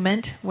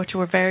segment, which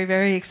we're very,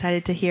 very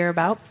excited to hear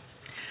about.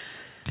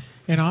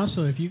 And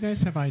also, if you guys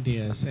have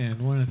ideas,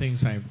 and one of the things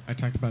I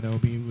talked about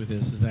LB with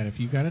this is that if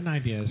you've got an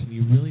idea and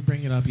you really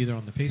bring it up either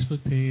on the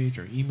Facebook page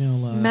or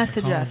email us,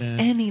 message or us,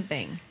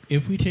 anything.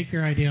 If we take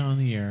your idea on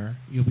the air,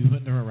 you'll be put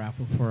into a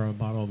raffle for a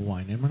bottle of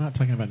wine. And we're not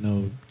talking about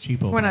no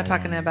cheapo. We're not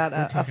talking about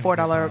a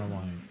 $4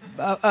 wine.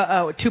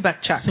 $2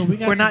 chuck. So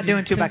we're not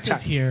doing $2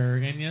 chuck here.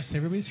 And yes,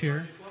 everybody's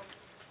here.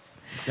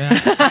 That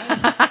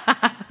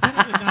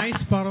is a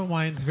nice bottle of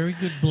wine. It's a very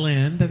good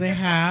blend that they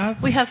have.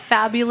 We have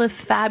fabulous,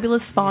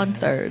 fabulous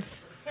sponsors.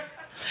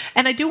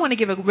 And I do want to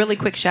give a really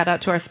quick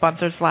shout-out to our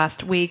sponsors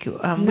last week. We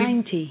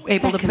were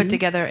able to put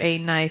together a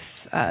nice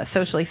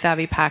socially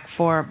savvy pack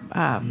for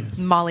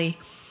Molly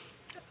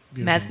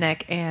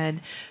Mesnick, and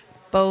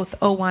both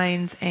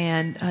O-Wines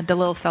and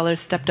DeLille Cellars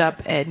stepped up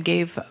and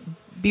gave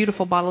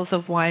beautiful bottles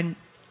of wine,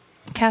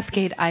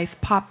 Cascade Ice,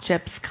 Pop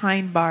Chips,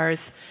 Kind Bars,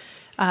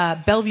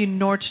 Bellevue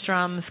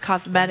Nordstrom's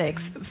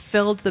Cosmetics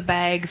filled the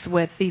bags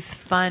with these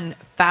fun,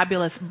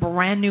 fabulous,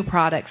 brand new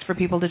products for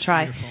people to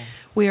try. Beautiful.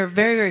 We are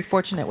very, very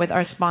fortunate with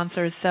our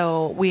sponsors,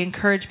 so we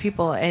encourage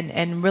people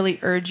and really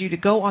urge you to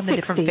go on the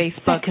different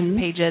Facebook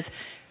pages,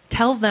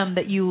 tell them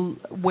that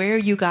where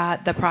you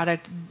got the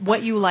product,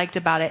 what you liked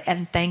about it,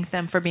 and thank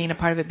them for being a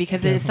part of it, because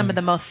it is some of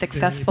the most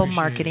successful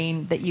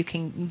marketing that you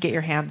can get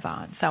your hands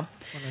on. So, I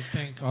want to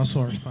thank also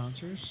our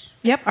sponsors.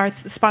 Yep, our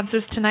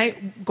sponsors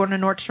tonight, Gunnar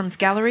Nordstrom's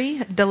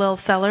Gallery, DeLille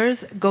Cellars,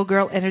 Go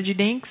Girl Energy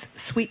Drinks,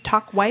 Sweet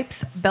Talk Wipes,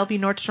 Bellevue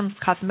Nordstrom's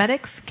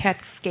Cosmetics,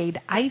 Cascade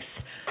Ice,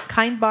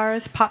 Kind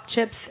Bars, Pop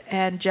Chips,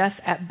 and Jess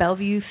at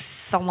Bellevue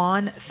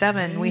Salon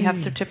 7. We have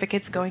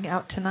certificates going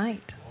out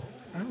tonight.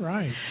 All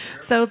right.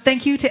 So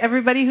thank you to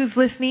everybody who's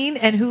listening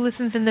and who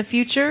listens in the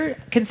future.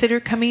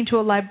 Consider coming to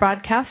a live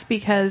broadcast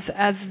because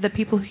as the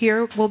people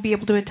here will be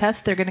able to attest,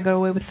 they're going to go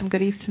away with some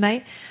goodies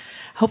tonight.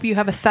 Hope you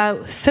have a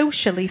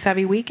socially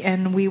savvy week,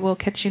 and we will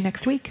catch you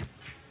next week.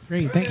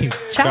 Great, thank you.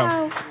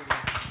 Ciao.